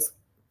 Because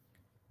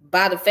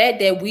by the fact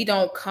that we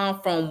don't come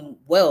from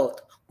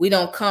wealth, we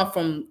don't come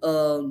from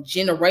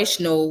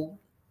generational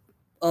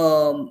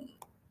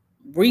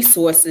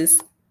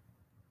resources,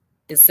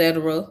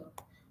 etc.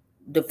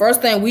 The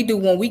first thing we do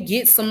when we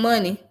get some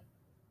money,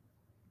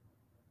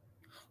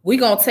 we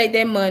gonna take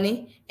that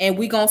money and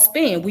we gonna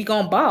spend. We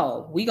gonna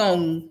ball. We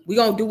gonna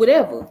do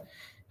whatever,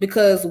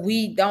 because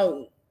we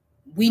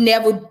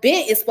never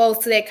been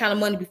exposed to that kind of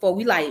money before.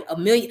 We like $1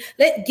 million.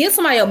 Give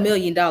somebody $1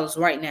 million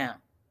right now,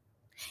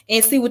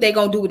 and see what they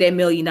gonna do with that $1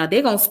 million. Now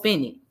they're gonna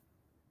spend it,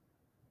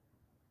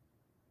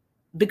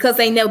 because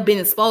they never been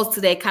exposed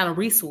to that kind of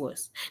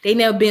resource. They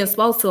never been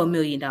exposed to $1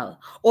 million,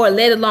 or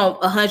let alone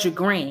 100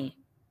 grand.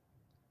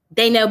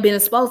 They never been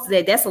exposed to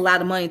that. That's a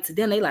lot of money to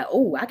them. They like,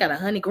 oh, I got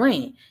 100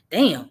 grand.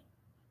 Damn,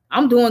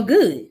 I'm doing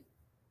good.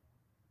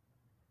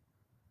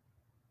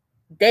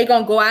 They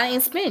gonna go out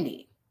and spend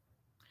it.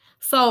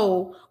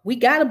 So we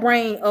gotta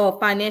bring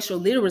financial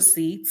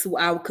literacy to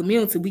our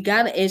community. We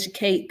gotta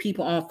educate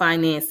people on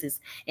finances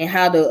and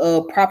how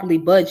to properly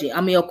budget.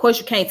 I mean, of course,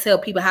 you can't tell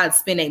people how to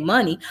spend their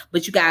money,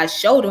 but you gotta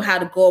show them how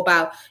to go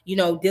about, you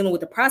know, dealing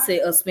with the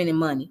process of spending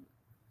money.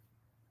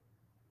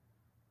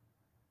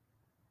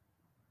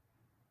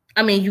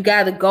 I mean, you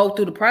got to go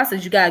through the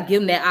process. You got to give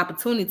them that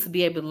opportunity to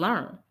be able to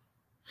learn.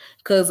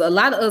 Because a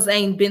lot of us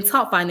ain't been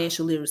taught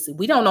financial literacy.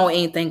 We don't know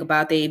anything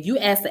about that. If you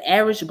ask the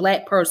average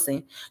Black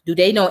person, do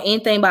they know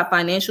anything about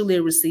financial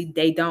literacy?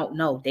 They don't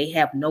know. They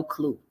have no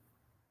clue.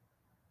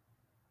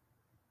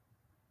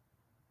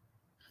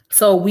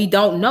 So we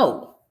don't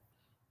know.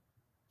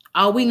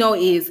 All we know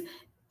is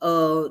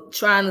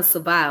trying to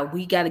survive.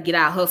 We got to get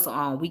our hustle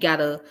on. We got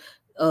to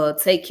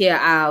take care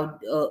of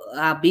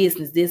our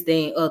business, this, that,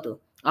 and other.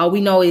 All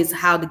we know is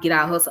how to get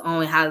our hustle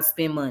on and how to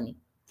spend money.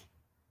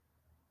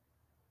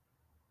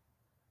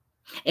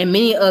 And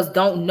many of us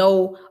don't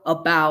know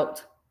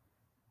about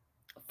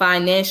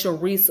financial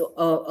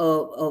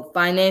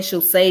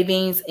financial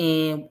savings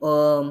and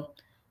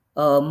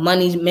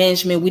money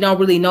management. We don't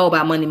really know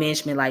about money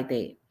management like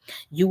that.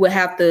 We would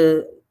have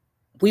to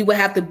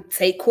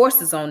take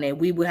courses on that.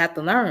 We would have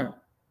to learn.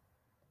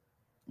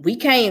 We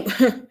can't,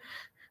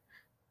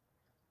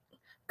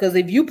 because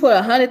if you put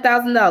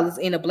 $100,000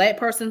 in a Black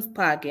person's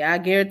pocket, I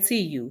guarantee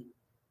you,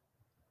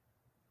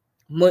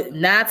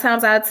 9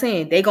 times out of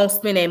 10, they gonna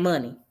spend that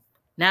money.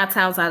 9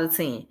 times out of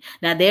 10.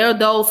 Now there are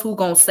those who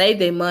gonna save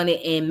their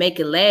money and make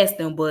it last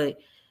them, but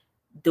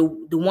the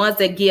ones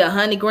that get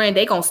 100 grand,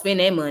 they gonna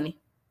spend that money.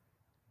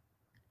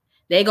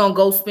 They gonna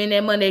go spend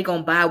that money. They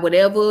gonna buy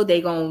whatever.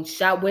 They gonna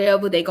shop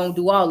wherever. They gonna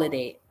do all of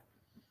that.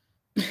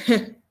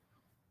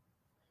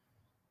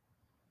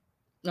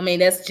 I mean,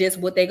 that's just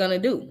what they're gonna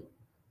do.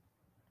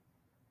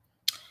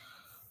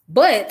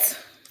 But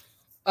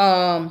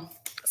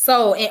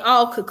so in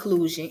all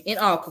conclusion,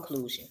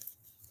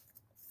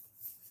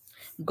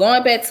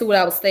 going back to what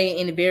I was saying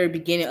in the very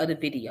beginning of the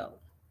video,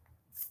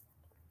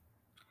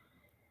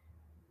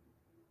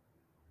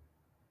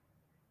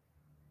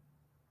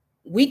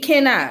 we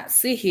cannot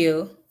sit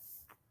here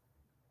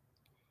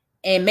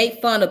and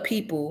make fun of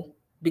people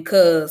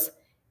because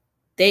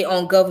they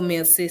on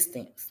government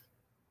assistance,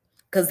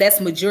 because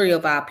that's majority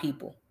of our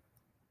people.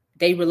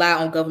 They rely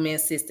on government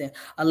assistance.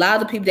 A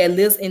lot of the people that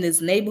live in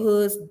these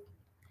neighborhoods,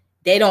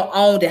 they don't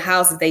own the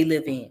houses they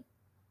live in.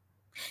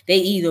 They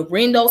either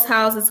rent those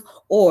houses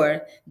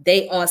or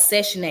they on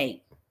Section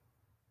 8.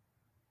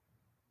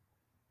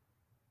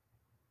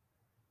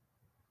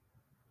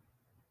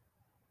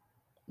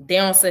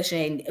 They're on Section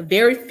 8.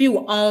 Very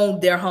few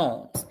own their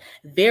homes.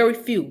 Very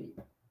few.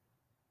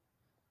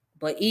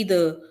 but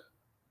either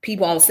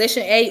people on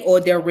Section 8 or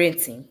they're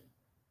renting.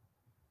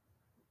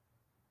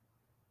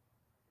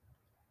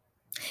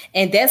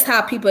 And that's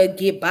how people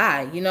get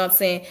by. You know what I'm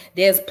saying?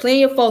 There's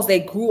plenty of folks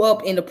that grew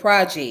up in the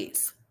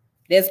projects.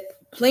 There's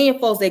plenty of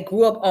folks that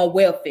grew up on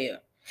welfare.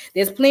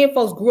 There's plenty of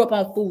folks grew up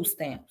on food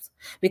stamps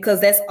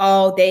because that's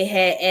all they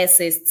had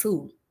access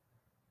to.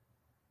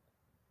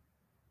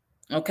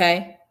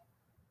 Okay?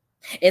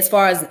 As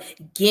far as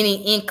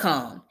getting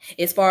income,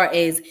 as far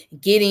as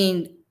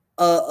getting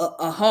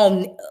a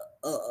home,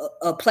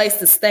 a place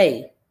to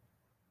stay,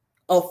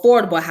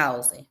 affordable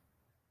housing.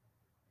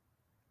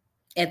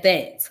 At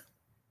that.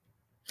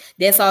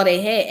 That's all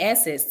they had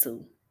access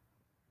to.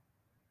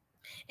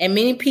 And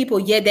many people,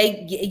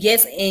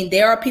 yes, and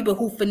there are people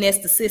who finesse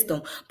the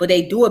system, but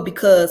they do it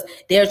because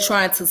they're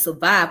trying to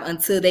survive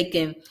until they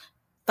can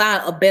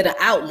find a better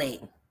outlet.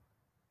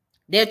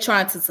 They're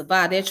trying to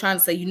survive. They're trying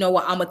to say, you know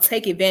what, I'm going to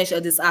take advantage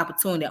of this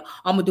opportunity.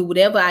 I'm going to do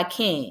whatever I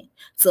can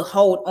to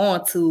hold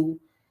on to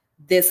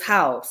this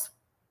house,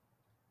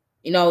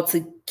 you know,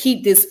 to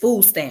keep this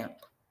food stamp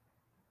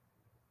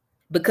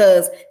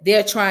because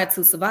they're trying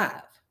to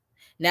survive.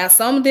 Now,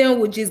 some of them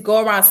would just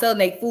go around selling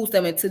their food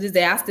stamp, and to this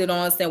day, I still don't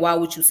understand why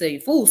would you sell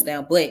your food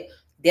stamp, but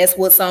that's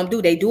what some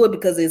do. They do it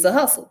because it's a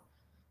hustle.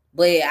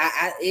 But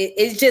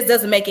it just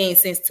doesn't make any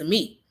sense to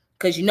me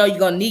because you know you're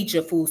going to need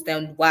your food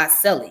stamp while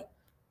selling.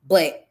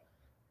 But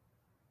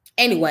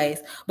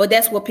anyways, but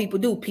that's what people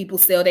do. People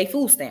sell their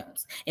food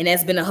stamps, and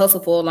that's been a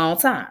hustle for a long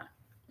time.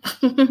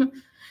 You know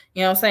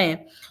what I'm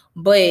saying?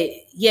 But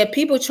yeah,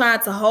 people trying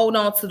to hold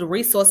on to the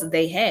resources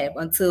they have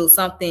until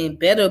something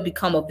better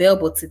become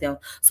available to them.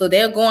 So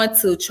they're going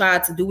to try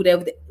to do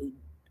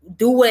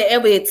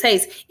whatever it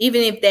takes,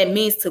 even if that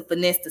means to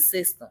finesse the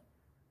system.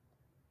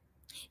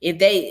 If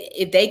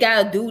they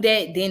gotta do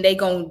that, then they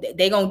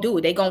gonna do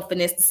it. They gonna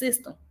finesse the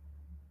system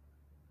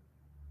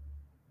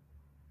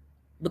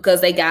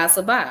because they gotta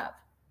survive.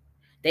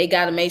 They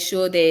gotta make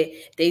sure that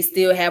they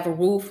still have a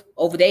roof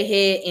over their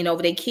head and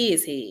over their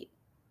kids' head.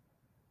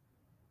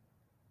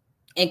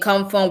 And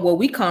come from where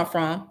we come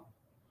from,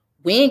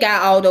 we ain't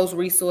got all those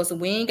resources.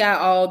 We ain't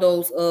got all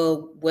those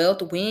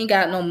wealth. We ain't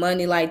got no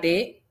money like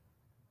that.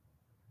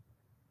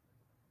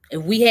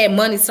 If we had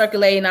money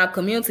circulating in our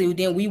community,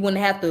 then we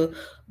wouldn't have to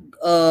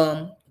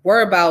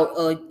worry about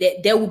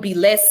that. There would be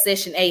less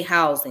Section 8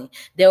 housing.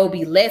 There would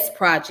be less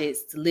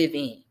projects to live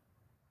in.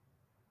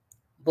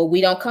 But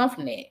we don't come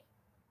from that.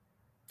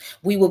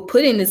 We were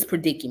put in this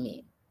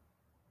predicament.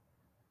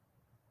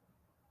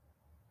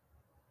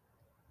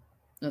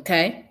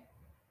 Okay?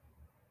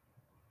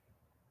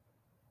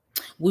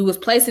 We was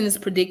placed in this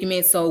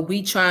predicament, so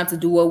we trying to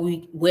do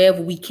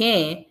wherever we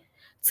can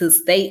to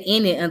stay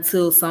in it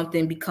until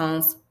something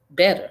becomes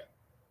better.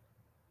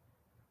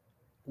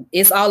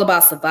 It's all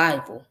about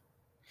survival.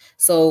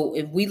 So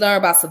if we learn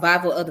about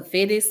survival of the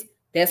fittest,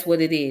 that's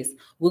what it is.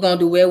 We're going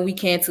to do whatever we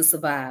can to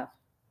survive.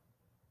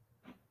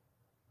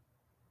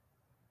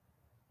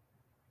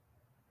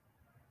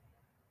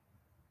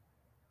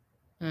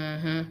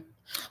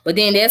 But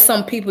then there's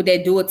some people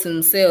that do it to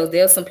themselves.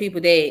 There's some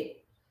people that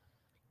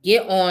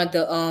get on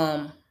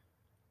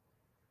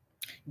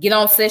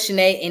Section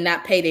 8 and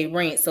not pay their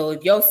rent. So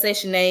if your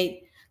Section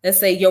 8, let's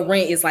say your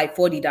rent is like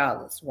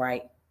 $40,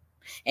 right?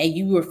 And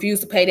you refuse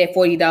to pay that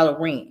 $40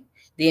 rent,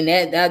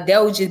 then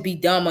that would just be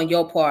dumb on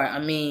your part. I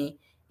mean,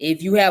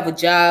 if you have a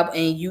job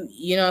and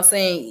you know what I'm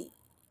saying,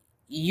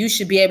 you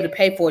should be able to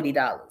pay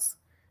 $40,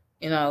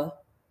 you know.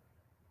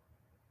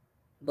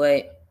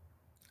 But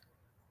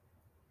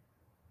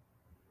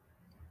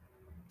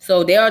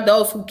so there are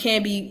those who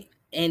can be,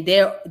 and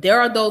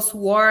there are those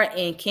who are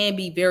and can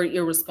be very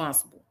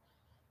irresponsible.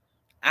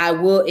 I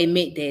will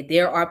admit that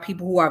there are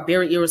people who are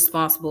very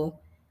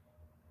irresponsible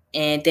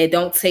and they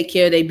don't take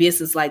care of their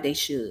business like they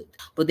should.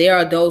 But there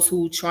are those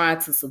who try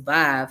to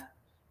survive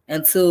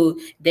until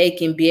they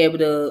can be able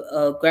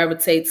to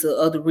gravitate to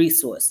other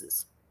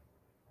resources.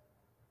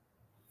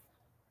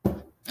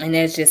 And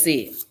that's just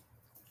it.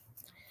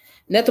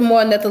 Nothing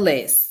more, nothing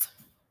less.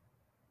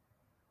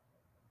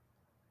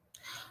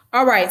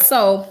 All right,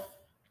 so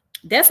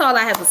that's all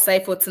I have to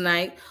say for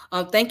tonight.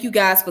 Thank you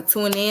guys for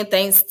tuning in.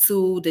 Thanks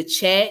to the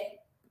chat.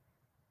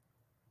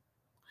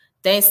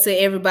 Thanks to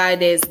everybody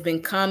that's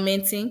been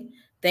commenting.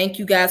 Thank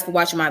you guys for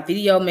watching my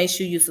video. Make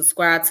sure you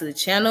subscribe to the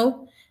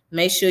channel.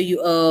 Make sure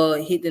you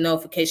hit the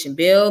notification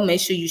bell. Make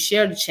sure you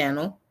share the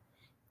channel.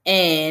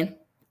 And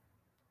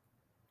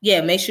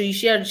yeah, make sure you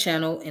share the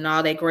channel and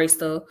all that great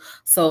stuff.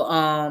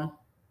 So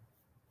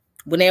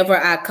whenever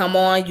I come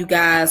on, you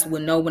guys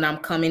will know when I'm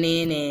coming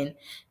in.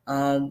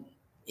 And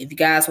if you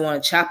guys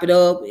want to chop it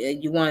up,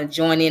 you want to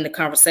join in the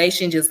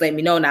conversation, just let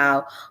me know. Now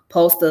I'll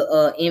post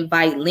the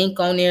invite link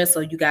on there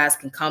so you guys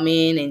can come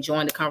in and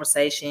join the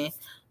conversation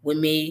with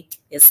me,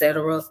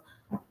 etc.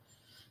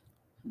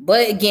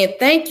 But again,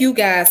 thank you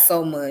guys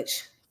so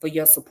much for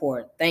your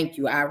support. Thank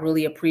you. I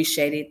really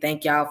appreciate it.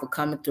 Thank y'all for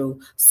coming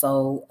through.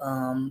 So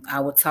I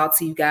will talk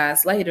to you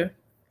guys later,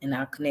 and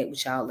I'll connect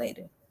with y'all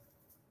later.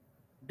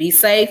 Be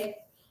safe.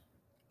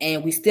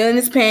 And we still in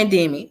this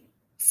pandemic.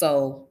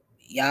 So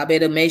y'all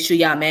better make sure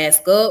y'all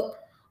mask up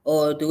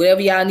or do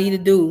whatever y'all need to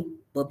do,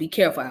 but be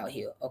careful out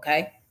here,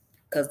 okay?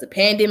 Because the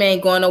pandemic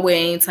ain't going nowhere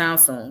anytime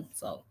soon.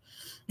 So